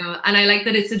 I know. And I like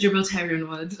that it's a Gibraltarian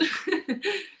word.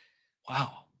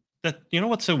 Wow. That, you know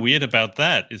what's so weird about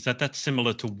that is that that's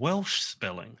similar to Welsh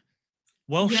spelling.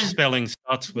 Welsh Yeah, spelling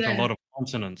starts with a yeah, lot of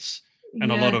consonants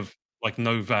and a lot yeah, of like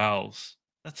no vowels.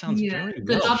 That sounds yeah. very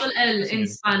The Welsh. double L in Fascinating.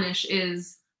 Spanish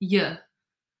is yeah,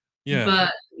 Yeah.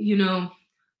 but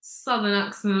Southern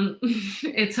accent,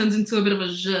 it turns into a bit of a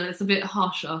zh. It's a bit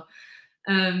harsher.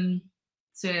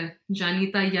 So yeah,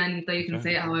 Janita, Yanita, you can Okay.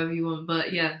 say it however you want,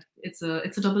 but yeah, it's a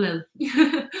double L.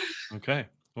 Okay.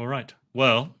 All right.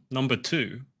 Well, number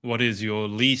 2, what is your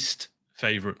least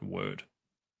favorite word?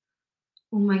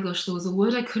 Oh my gosh, there was a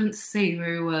word I couldn't say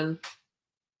very well.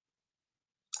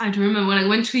 I do remember when I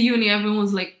went to uni, everyone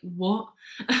was like, "What?"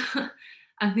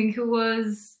 I think it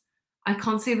was. I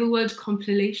can't say the word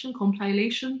compilation. I can't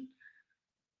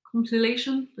say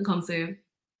it.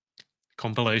 Compilation.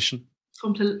 Compilation.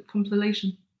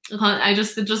 I can't.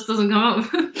 It just doesn't come out.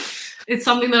 It's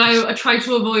something that I try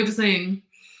to avoid saying.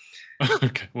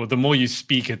 Okay. Well, the more you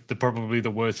speak it, probably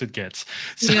the worse it gets.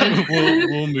 So Yeah.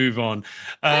 we'll move on.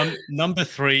 Number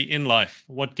 3 in life.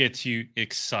 What gets you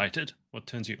excited? What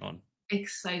turns you on?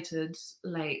 Excited,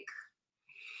 like,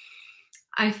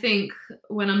 I think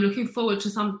when I'm looking forward to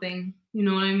something, you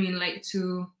know what I mean? Like,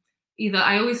 to either,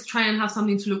 I always try and have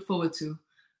something to look forward to.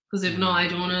 Because if not, I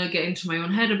don't want to get into my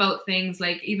own head about things.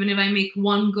 Like, even if I make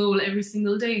one goal every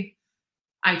single day,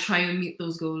 I try and meet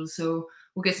those goals. So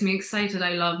what gets me excited,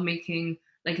 I love making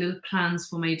like little plans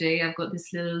for my day. I've got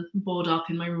this little board up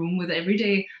in my room with every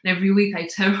day and every week I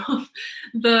tear off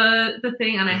the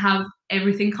thing, and I Yeah. have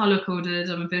everything color coded.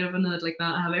 I'm a bit of a nerd like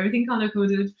that. I have everything color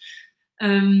coded.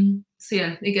 So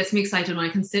yeah, it gets me excited when I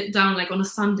can sit down like on a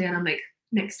Sunday and I'm like,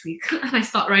 next week, and I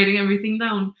start writing everything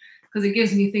down, because it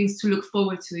gives me things to look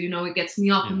forward to. It gets me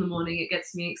up in Yeah. the morning. It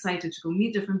gets me excited to go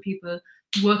meet different people,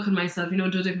 work on myself, do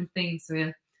different things. So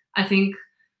yeah, I think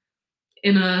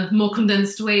in a more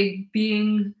condensed way,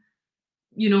 being,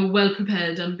 well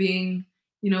prepared and being,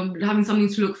 having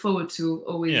something to look forward to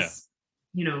Yeah. always,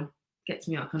 gets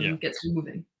me up Yeah. and gets me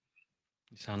moving.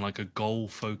 You sound like a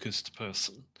goal-focused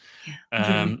person. Yeah,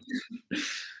 driven. Um,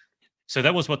 so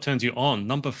that was what turns you on.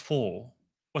 Number 4,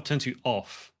 what turns you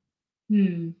off?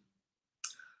 Hmm.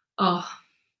 Oh,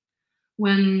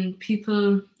 when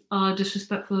people are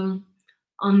disrespectful,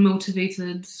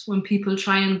 unmotivated, when people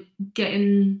try and get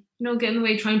in the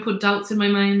way, try and put doubts in my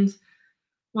mind.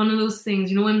 One of those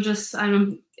things, when just I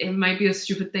don't it might be a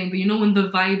stupid thing, but when the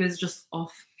vibe is just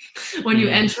off. When you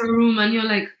Mm. enter a room and you're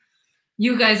like,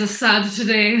 you guys are sad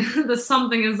today, there's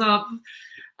something is up.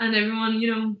 And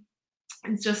everyone,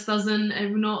 it just doesn't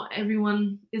not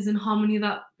everyone is in harmony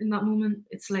that in that moment.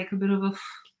 It's like a bit of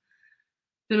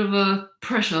a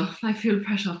pressure. I feel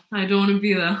pressure. I don't want to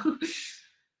be there.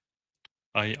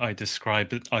 I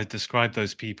describe it. I describe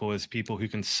those people as people who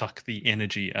can suck the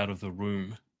energy out of the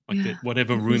room, like Yeah. that.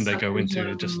 Whatever You can room they suck go energy into, out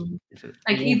it of the just room.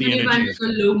 Like all even the if I'm energy in is a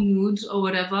gone. low mood or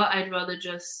whatever, I'd rather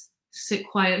just sit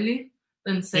quietly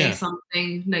than say Yeah,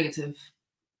 something negative.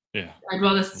 yeah, I'd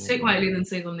rather sit absolutely. quietly than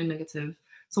say something negative.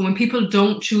 So when people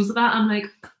don't choose that, I'm like,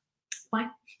 why?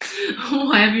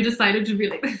 Why have you decided to be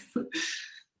like this?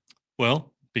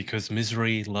 Well, because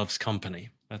misery loves company.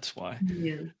 That's why.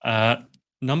 Yeah. Uh,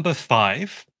 Number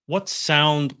 5. What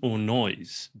sound or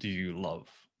noise do you love?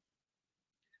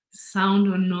 Sound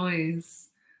or noise?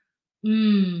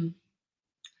 Mm.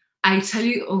 I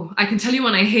can tell you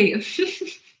one I hate.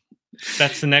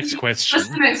 That's the next That's the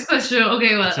question. next question.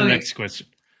 Okay, That's well, the okay. next question.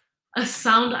 A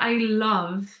sound I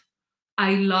love.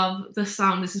 I love the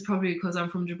sound. This is probably because I'm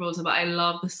from Gibraltar, but I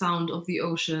love the sound of the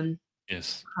ocean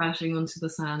Yes. crashing onto the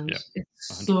sand. Yeah.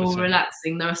 It's so 100%.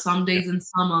 relaxing. There are some Yeah. days in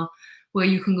summer where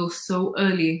you can go so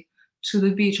early to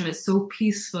the beach and it's so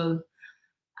peaceful.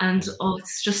 And Mm.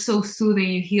 it's just so soothing.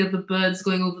 You hear the birds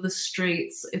going over the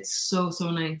straits. It's so,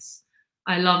 so nice.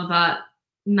 I love that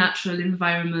natural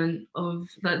environment of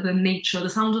the nature, the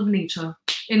sound of nature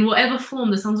in whatever form,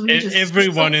 the sounds of nature. It's just so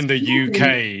Everyone in the soothing.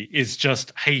 UK is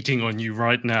just hating on you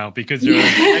right now because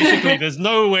Yeah. there's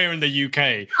nowhere in the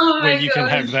UK Oh where my you can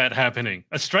have gosh. that happening.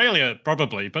 Australia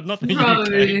probably, but not the UK.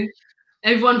 Probably.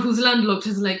 Everyone who's landlocked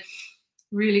is like,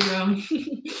 really, girl?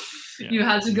 Yeah. You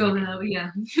had to go Okay. there. But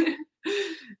yeah.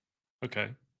 Okay.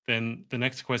 Then the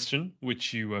next question,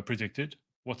 which you predicted,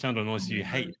 what sound or Oh noise do you my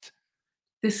God. hate?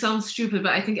 This sounds stupid,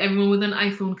 but I think everyone with an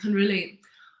iPhone can relate.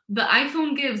 The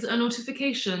iPhone gives a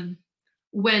notification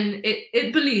when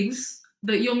it believes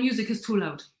that your music is too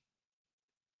loud.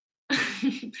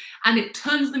 And it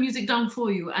turns the music down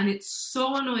for you. And it's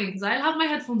so annoying because I'll have my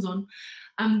headphones on.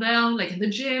 I'm there, like in the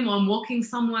gym, or I'm walking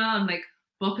somewhere, I'm like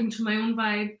bopping to my own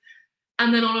vibe.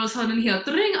 And then all of a sudden, here,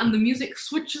 dring, and the music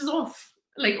switches off.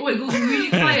 Like, it goes really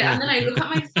quiet. And then I look at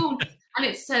my phone and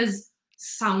it says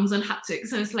sounds and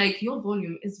haptics. And it's like, your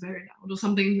volume is very loud, or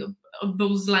something of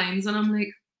those lines. And I'm like,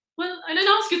 well, I didn't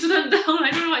ask you to turn it down.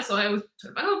 I don't know why. So I always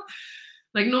turn it back up.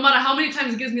 Like, no matter how many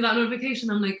times it gives me that notification,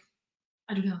 I'm like,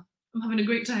 I don't know. I'm having a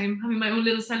great time, having my own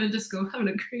little silent disco, having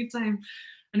a great time.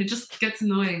 And it just gets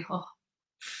annoying. Oh,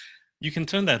 You can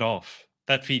turn that off.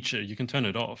 That feature, you can turn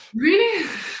it off. really?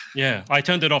 Yeah, I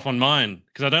turned it off on mine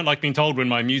because I don't like being told when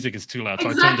my music is too loud, so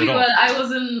I turned it Exactly. off. Well, I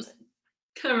wasn't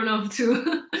clever enough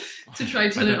to to try I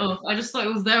turn it don't. off. I just thought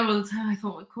it was there all the time. I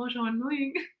thought, oh my gosh, how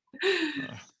annoying.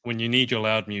 When you need your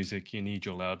loud music, you need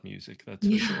your loud music. That's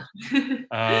for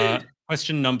Yeah. sure.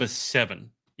 Question number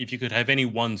 7. If you could have any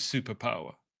one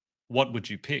superpower, what would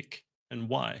you pick and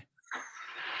why?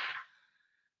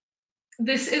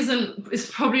 This isn't it's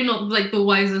probably not like the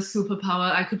wisest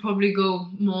superpower. I could probably go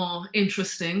more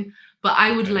interesting, but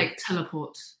I would Okay. like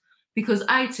teleport because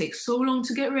I take so long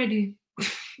to get ready.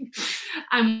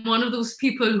 I'm one of those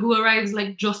people who arrives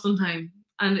like just on time.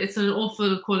 And it's an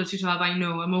awful quality to have, I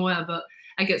know, I'm aware, but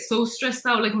I get so stressed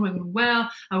out, like, what am I gonna wear?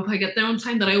 I hope I get there on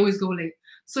time that I always go late.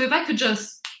 So if I could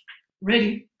just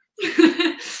ready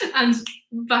and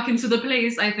back into the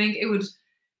place, I think it would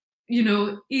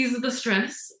ease the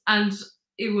stress, and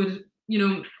it would,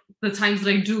 the times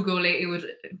that I do go late, it would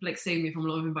like save me from a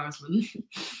lot of embarrassment.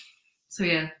 So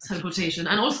yeah, That's teleportation.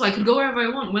 And also I could go wherever I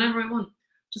want, whenever I want.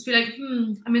 Just be like,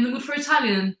 I'm in the mood for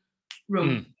Italian.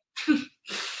 Rome. mm,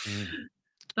 mm,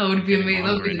 That would I'm be getting amazing.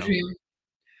 That would hungry be the now. dream.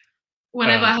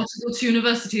 Whenever I Um, had to go to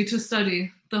university to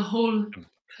study, the whole um,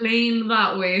 plane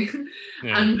that way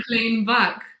yeah. and plane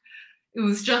back, it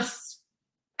was just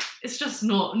it's just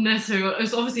not necessary.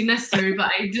 It's obviously necessary, but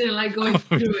I didn't like going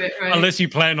through it, right? Unless you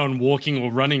plan on walking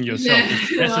or running yourself, Yeah.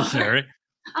 it's necessary.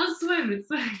 I'll swim. It's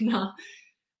fine. No,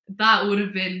 that would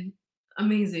have been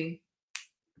amazing.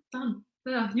 Done.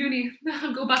 Yeah, uni.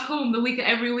 Go back home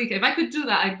every weekend. If I could do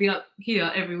that, I'd be up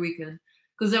here every weekend.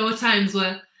 Because there were times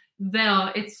where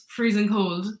there it's freezing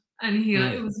cold, and here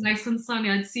Mm, it was nice and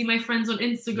sunny. I'd see my friends on yep.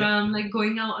 Instagram like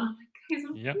going out, and I'm like, guys,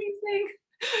 I'm Yep. freezing.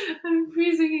 I'm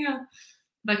freezing here.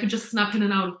 If I could just snap in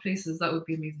and out of places, that would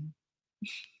be amazing.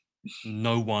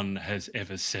 No one has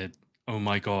ever said, "Oh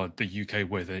my god, the UK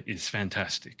weather is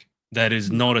fantastic." That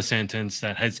is not a sentence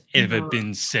that has ever No,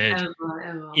 been said ever,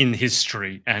 ever. in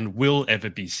history and will ever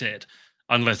be said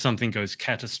unless something goes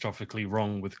catastrophically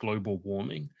wrong with global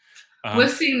warming. We're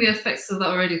seeing the effects of that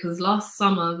already because last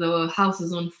summer there were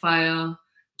houses on fire,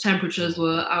 temperatures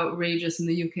were outrageous in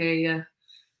the UK. Yeah,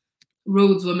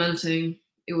 roads were melting.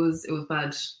 It was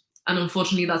bad, and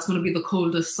unfortunately, that's going to be the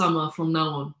coldest summer from now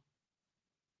on.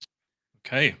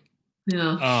 Okay.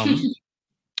 Yeah.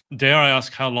 Dare I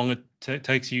ask how long it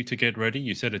takes you to get ready?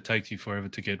 You said it takes you forever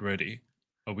to get ready.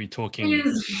 Are we talking I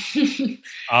could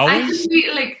hours? be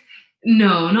like,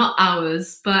 no, not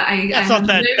hours, but I That's have not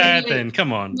that very bad like, then.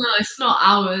 Come on. no, it's not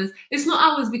hours. It's not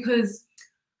hours because,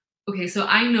 okay, so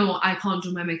I know I can't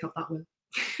do my makeup that well.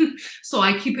 So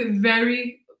I keep it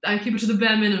to the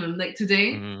bare minimum. Like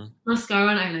today, Mhm.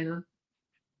 mascara and eyeliner.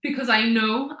 Because I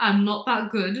know I'm not that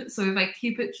good. So if I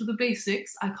keep it to the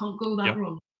basics, I can't go that Yep.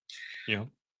 wrong. Yep.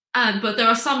 But there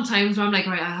are some times where I'm like,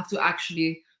 right, I have to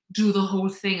actually do the whole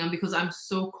thing. And because I'm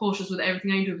so cautious with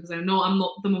everything I do, because I know I'm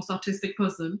not the most artistic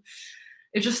person,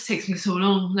 it just takes me so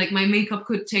long. Like my makeup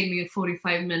could take me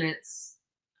 45 minutes,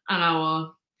 an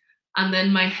hour. And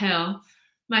then my hair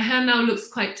now looks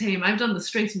quite tame. I've done the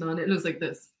straightener and it looks like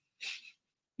this.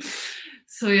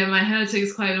 So yeah, my hair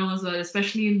takes quite long as well,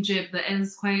 especially in Jib. The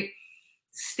end's quite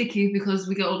sticky because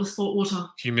we get all the salt water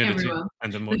Humidity everywhere.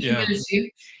 and the The yeah.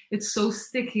 humidity, it's so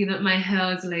sticky that my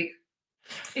hair is like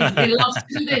it loves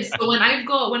to do this. So when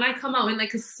I come out in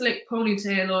like a slick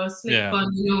ponytail or a slick Yeah.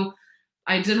 bun,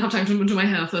 I didn't have time to do my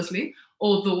hair firstly,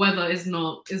 or the weather is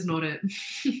not it.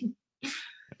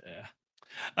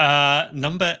 Yeah.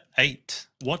 Number 8.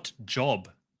 What job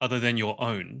other than your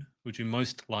own would you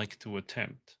most like to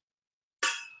attempt?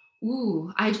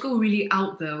 Ooh, I'd go really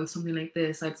out there with something like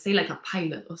this. I'd say like a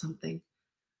pilot or something.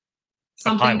 A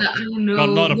Something that pilot. I Not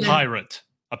know, not a yeah. pirate.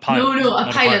 A No, pilot, no, a not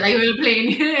a pilot, pirate. like with a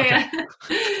plane. Okay. Yeah.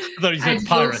 I thought you I'd said go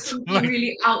pirate. something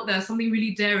really out there, something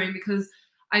really daring, because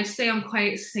I'd say I'm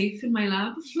quite safe in my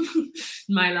lab,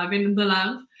 in the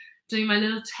lab, doing my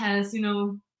little tests,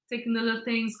 taking the little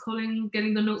things, calling,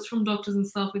 getting the notes from doctors and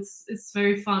stuff. It's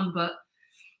very fun, but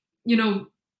you know,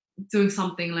 doing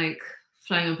something like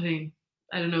flying a plane,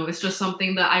 I don't know. It's just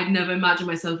something that I'd never imagine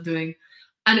myself doing.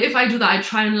 And if I do that, I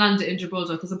try and land it in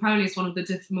Gibraltar because apparently it's one of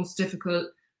the most difficult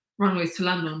runways to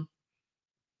land on.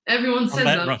 Everyone On says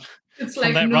that that. run It's on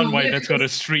like, that no, runway yeah, that's got a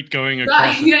because street going that,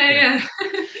 across it. Yeah. yeah, yeah.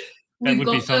 That We've would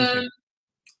be got something.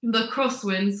 the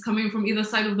crosswinds coming from either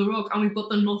side of the rock, and we've got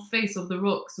the north face of the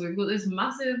rock. So we've got this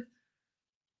massive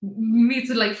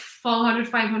meter, like 400,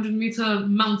 500-meter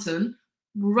mountain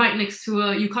right next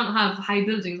to you can't have high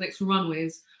buildings next to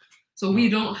runways. So we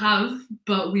No. don't have,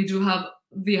 but we do have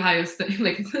the highest thing,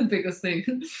 like the biggest thing.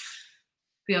 But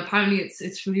yeah, apparently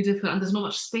it's really difficult, and there's not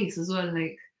much space as well.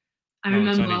 Like I No,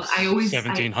 it's remember, only I always,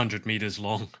 1,700 meters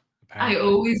long, I apparently.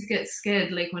 always get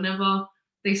scared. Like whenever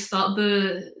they start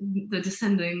the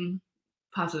descending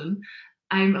pattern,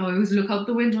 I always look out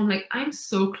the window. I'm like, I'm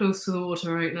so close to the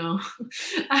water right now.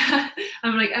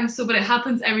 I'm like, but it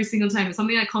happens every single time. It's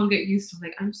something I can't get used to.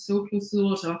 Like, I'm so close to the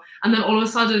water, and then all of a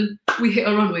sudden we hit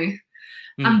a runway,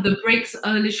 and the brakes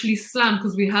are literally slammed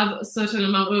because we have a certain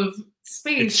amount of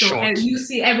space. It's So short. you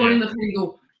see everyone Yeah. in the plane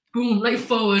go boom, like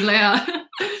forward, like that.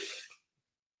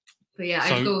 But yeah,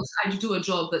 I'd do a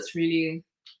job that's really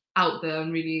out there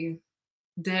and really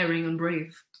daring and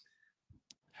brave.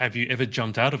 Have you ever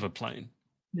jumped out of a plane?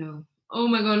 No. Oh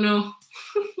my god, no.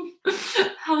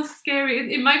 How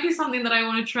scary. It might be something that I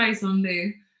want to try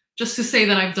someday. Just to say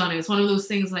that I've done it. It's one of those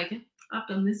things like, yeah, I've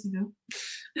done this,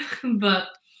 But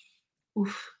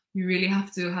oof, you really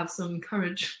have to have some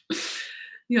courage.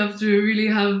 You have to really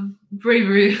have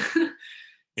bravery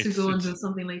to go and do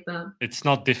something like that. It's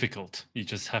not difficult. You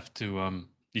just have to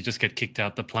you just get kicked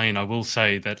out the plane. I will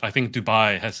say that I think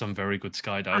Dubai has some very good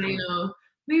I skydiving. know.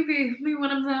 Maybe when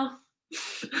I'm there.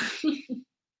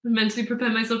 Mentally prepare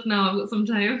myself now. I've got some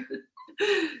time.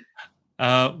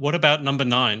 What about number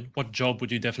 9? What job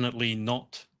would you definitely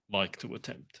not like to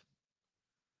attempt?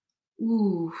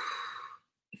 Ooh.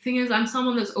 Thing is, I'm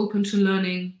someone that's open to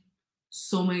learning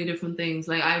so many different things.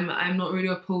 Like I'm not really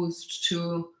opposed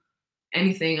to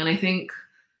anything, and I think,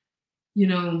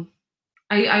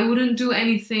 I wouldn't do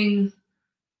anything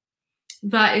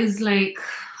that is like,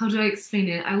 how do I explain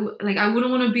it? I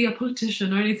wouldn't want to be a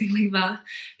politician or anything like that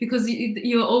because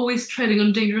you're always treading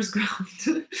on dangerous ground.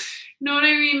 You know what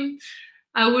I mean?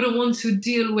 I wouldn't want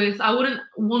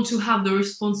to have the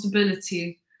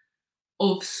responsibility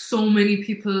of so many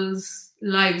people's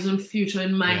lives and future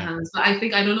in my Yeah. hands. But I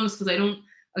think, I don't know, it's because I don't,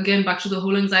 again, back to the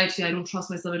whole anxiety, I don't trust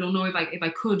myself. I don't know if I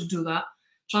could do that.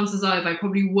 Chances are, if I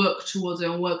probably work towards it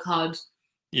and work hard,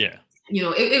 Yeah.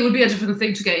 it would be a difficult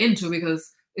thing to get into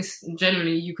because it's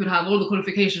generally you could have all the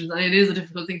qualifications and it is a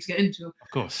difficult thing to get into.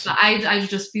 Of course. But I'd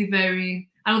just be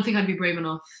I don't think I'd be brave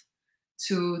enough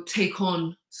to take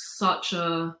on such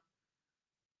a,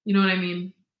 you know what I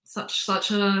mean?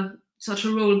 Such a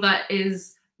role that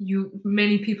is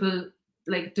many people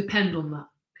like depend on that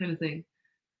kind of thing.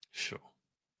 Sure.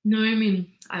 You know what I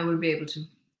mean? I wouldn't be able to.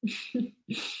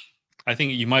 I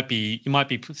think you might be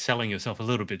selling yourself a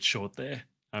little bit short there.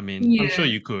 I mean, I'm sure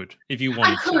Yeah. you could if you I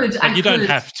wanted could, to, but I you don't could.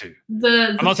 have to.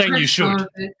 The I'm not saying you pressure should. of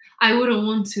it, I wouldn't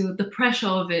want to. The pressure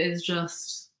of it is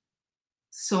just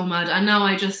so mad. And now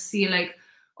I just see like,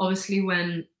 obviously,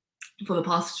 when for the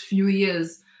past few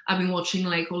years I've been watching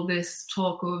like all this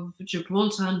talk of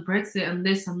Gibraltar and Brexit and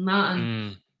this and that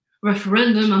and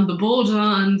referendum and the border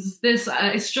and this.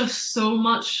 It's just so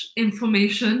much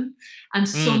information and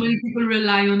so many people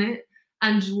rely on it.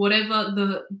 And whatever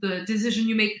the decision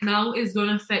you make now is going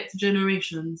to affect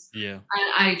generations. Yeah.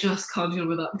 And I just can't deal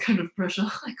with that kind of pressure.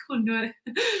 I can't do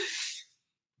it.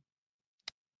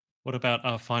 What about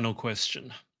our final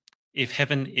question? If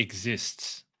heaven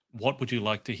exists, what would you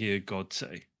like to hear God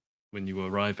say when you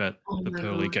arrive at Oh the my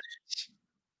pearly God. gates?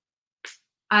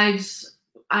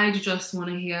 I just want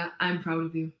to hear, I'm proud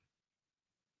of you.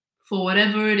 For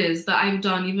whatever it is that I've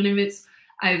done, even if it's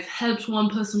I've helped one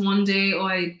person one day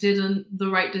or I didn't the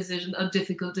right decision, a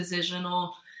difficult decision,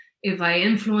 or if I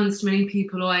influenced many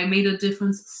people or I made a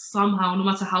difference somehow, no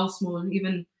matter how small,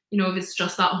 even, if it's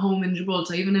just at home in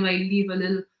Gibraltar, even if I leave a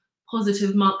little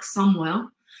positive mark somewhere,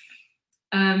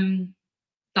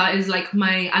 that is like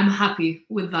I'm happy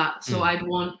with that. So I'd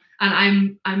want,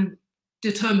 and I'm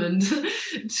determined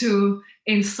to,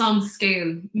 in some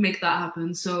scale, make that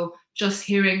happen. So just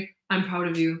hearing, I'm proud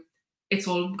of you. It's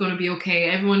all going to be okay.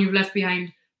 Everyone you've left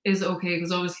behind is okay.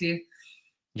 Because obviously,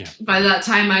 by that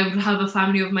time, I would have a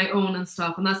family of my own and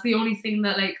stuff. And that's the only thing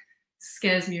that like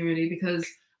scares me really, because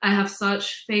I have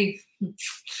such faith.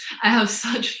 I have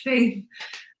such faith.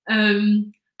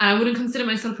 I wouldn't consider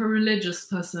myself a religious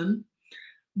person,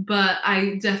 but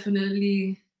I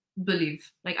definitely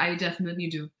believe. Like I definitely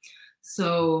do.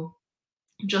 So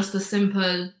just a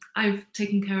simple, I've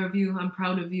taken care of you, I'm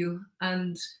proud of you,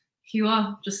 and here you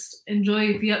are, just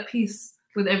enjoy, be at peace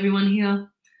with everyone here.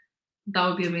 That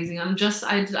would be amazing.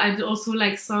 I'd also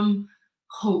like some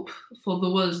hope for the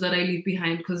world that I leave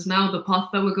behind, because now the path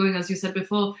that we're going, as you said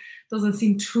before, doesn't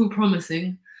seem too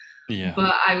promising. Yeah.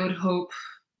 But I would hope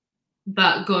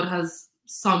that God has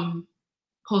some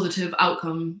positive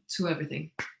outcome to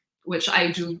everything, which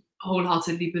I do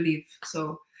wholeheartedly believe.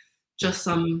 So just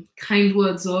some kind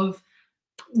words of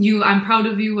I'm proud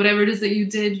of you, whatever it is that you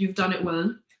did, you've done it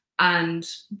well, and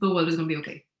the world is going to be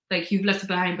okay. Like you've left it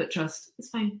behind, but trust, it's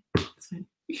fine. It's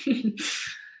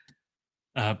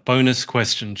fine. Bonus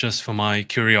question, just for my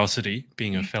curiosity,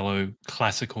 being a fellow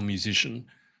classical musician.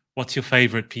 What's your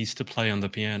favorite piece to play on the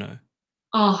piano?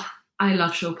 Oh, I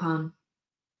love Chopin.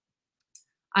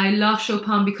 I love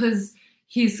Chopin because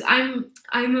I'm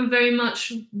a very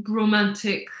much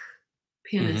romantic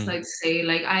pianist, I'd say.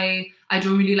 Like I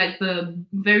don't really like the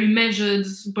very measured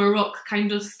Baroque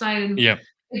kind of style. Yeah.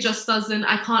 It just doesn't,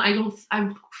 I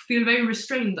feel very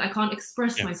restrained. I can't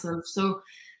express myself. So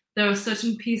there are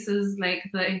certain pieces like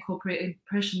that incorporate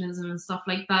impressionism and stuff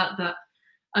like that that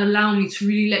allow me to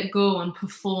really let go and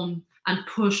perform and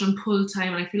push and pull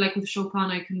time. And I feel like with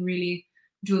Chopin, I can really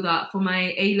do that. For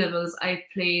my A levels, I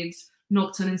played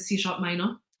Nocturne in C sharp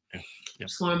minor. Yeah.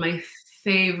 It's one of my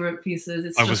favorite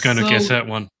pieces. I was going to guess that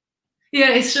one. Yeah,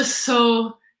 it's just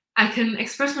so I can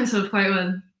express myself quite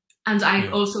well. And I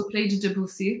also played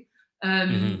Debussy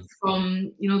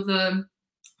from the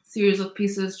series of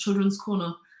pieces Children's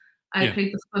Corner. I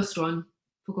played the first one.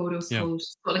 Forgot what it was called.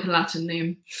 It's got like a Latin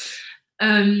name.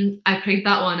 I played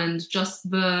that one, and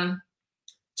just the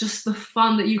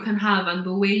fun that you can have and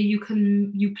the way you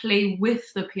play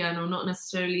with the piano, not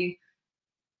necessarily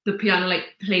the piano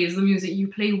like plays the music, you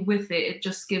play with it. It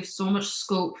just gives so much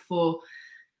scope for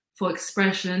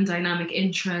expression, dynamic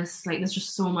interest. Like there's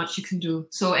just so much you can do.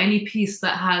 So any piece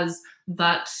that has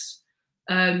that,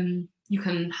 you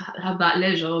can have that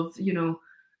leisure of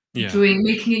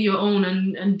making it your own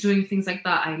and doing things like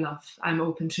that. I love. I'm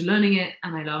open to learning it,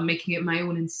 and I love making it my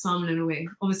own in some little way.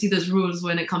 Obviously, there's rules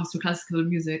when it comes to classical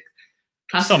music.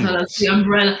 Classical as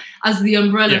the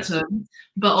umbrella term,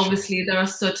 but obviously there are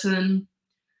certain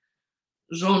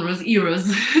genres,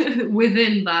 eras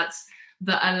within that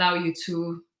allow you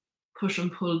to push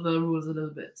and pull the rules a little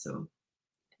bit. So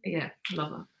yeah, I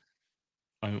love that.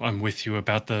 I'm with you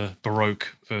about the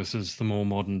Baroque versus the more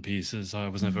modern pieces. I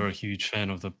was never a huge fan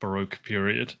of the Baroque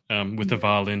period. With the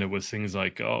violin, it was things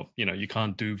like, oh, you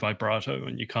can't do vibrato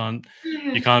and you can't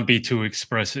be too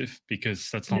expressive because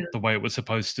that's not the way it was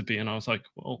supposed to be. And I was like,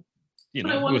 well, it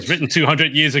was written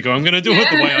 200 years ago. I'm going to do it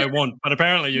the way I want. But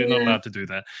apparently, you're not allowed to do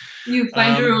that. You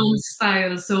find your own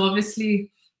style, so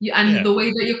obviously, the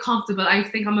way that you're comfortable. I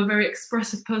think I'm a very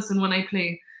expressive person when I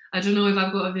play. I don't know if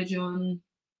I've got a video on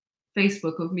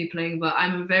Facebook of me playing, but I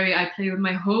play with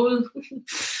my whole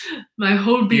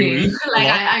being. Like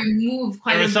I move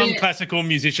quite a bit. There are some classical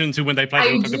musicians who, when they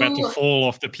play, they're about to fall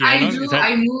off the piano.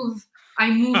 I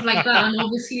move like that, and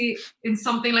obviously in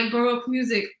something like Baroque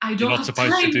music, I don't have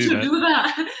time to do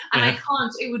that, and I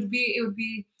can't. It would be,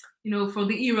 for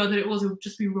the era that it would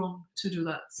just be wrong to do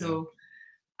that. So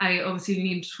I obviously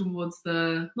lean towards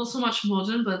the not so much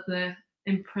modern, but the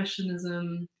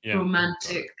impressionism,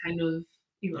 romantic kind of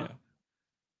era. Yeah.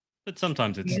 But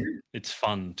sometimes it's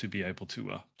fun to be able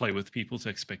to play with people's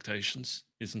expectations,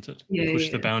 isn't it?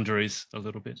 Push the boundaries a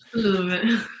little bit. A little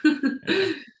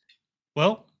bit.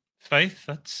 Well, Faith,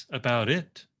 that's about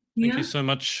it. Thank you so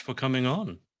much for coming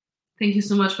on. Thank you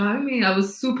so much for having me. I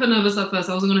was super nervous at first.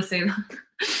 I wasn't going to say that.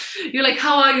 You're like,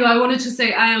 how are you? I wanted to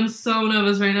say I am so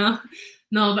nervous right now.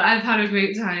 No, but I've had a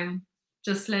great time.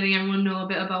 Just letting everyone know a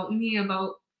bit about me,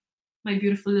 about my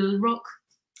beautiful little rock.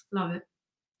 Love it.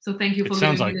 So thank you for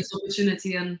giving me this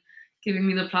opportunity and giving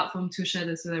me the platform to share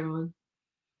this with everyone.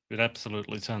 It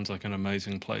absolutely sounds like an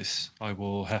amazing place. I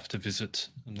will have to visit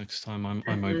the next time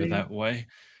I'm over that way.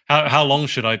 How long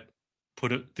should I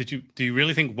put it? Do you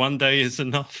really think one day is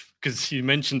enough? Because you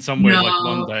mentioned somewhere like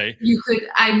one day.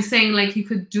 I'm saying like you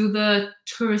could do the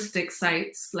touristic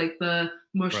sites like the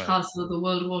Mush Castle, the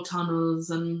World War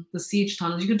tunnels, and the siege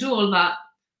tunnels. You could do all that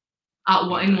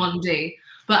in one day.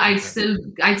 But I'd say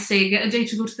get a day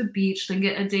to go to the beach, then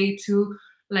get a day to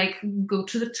like go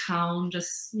to the town.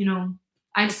 Just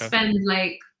I'd spend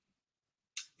like.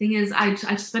 Thing is, I'd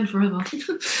spend forever.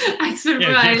 I'd spend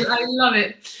forever. I love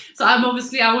it. So I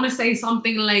want to say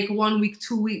something like 1 week,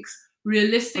 2 weeks.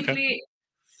 Realistically,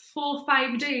 4 or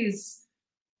 5 days.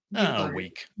 A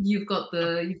week. You've got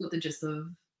the gist of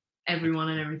everyone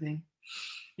and everything.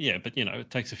 Yeah, but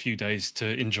it takes a few days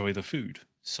to enjoy the food.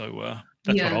 So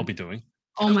that's what I'll be doing.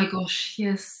 Oh my gosh,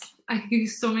 yes. I can give you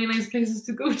so many nice places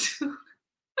to go to.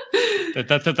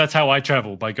 That's how I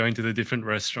travel, by going to the different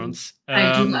restaurants.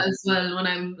 I do that as well when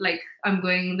I'm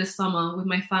going this summer with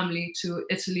my family to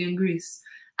Italy and Greece,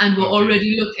 and we're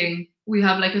already looking. We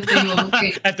have like a thing of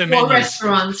at the what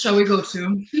restaurants shall we go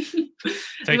to?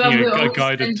 Taking a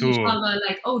guided tour.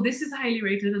 Like, oh, this is highly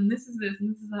rated, and this is this, and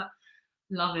this is that.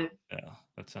 Love it. Yeah,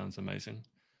 that sounds amazing.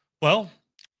 Well,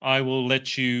 I will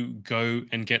let you go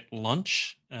and get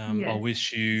lunch. I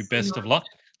wish you best of luck.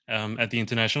 At the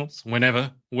internationals,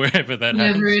 wherever that happens.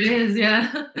 Whenever it is,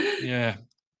 yeah. Yeah.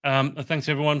 Thanks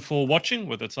everyone for watching,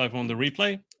 whether it's live on the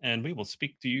replay, and we will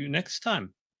speak to you next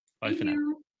time. Bye for now.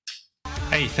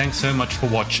 Hey, thanks so much for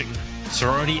watching.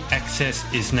 Sorority Access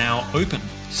is now open,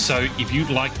 so if you'd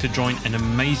like to join an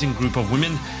amazing group of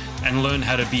women and learn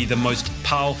how to be the most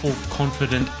powerful,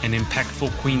 confident, and impactful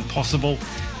queen possible,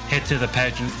 head to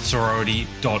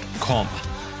thepageantsorority.com.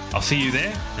 I'll see you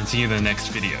there, and see you in the next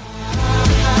video.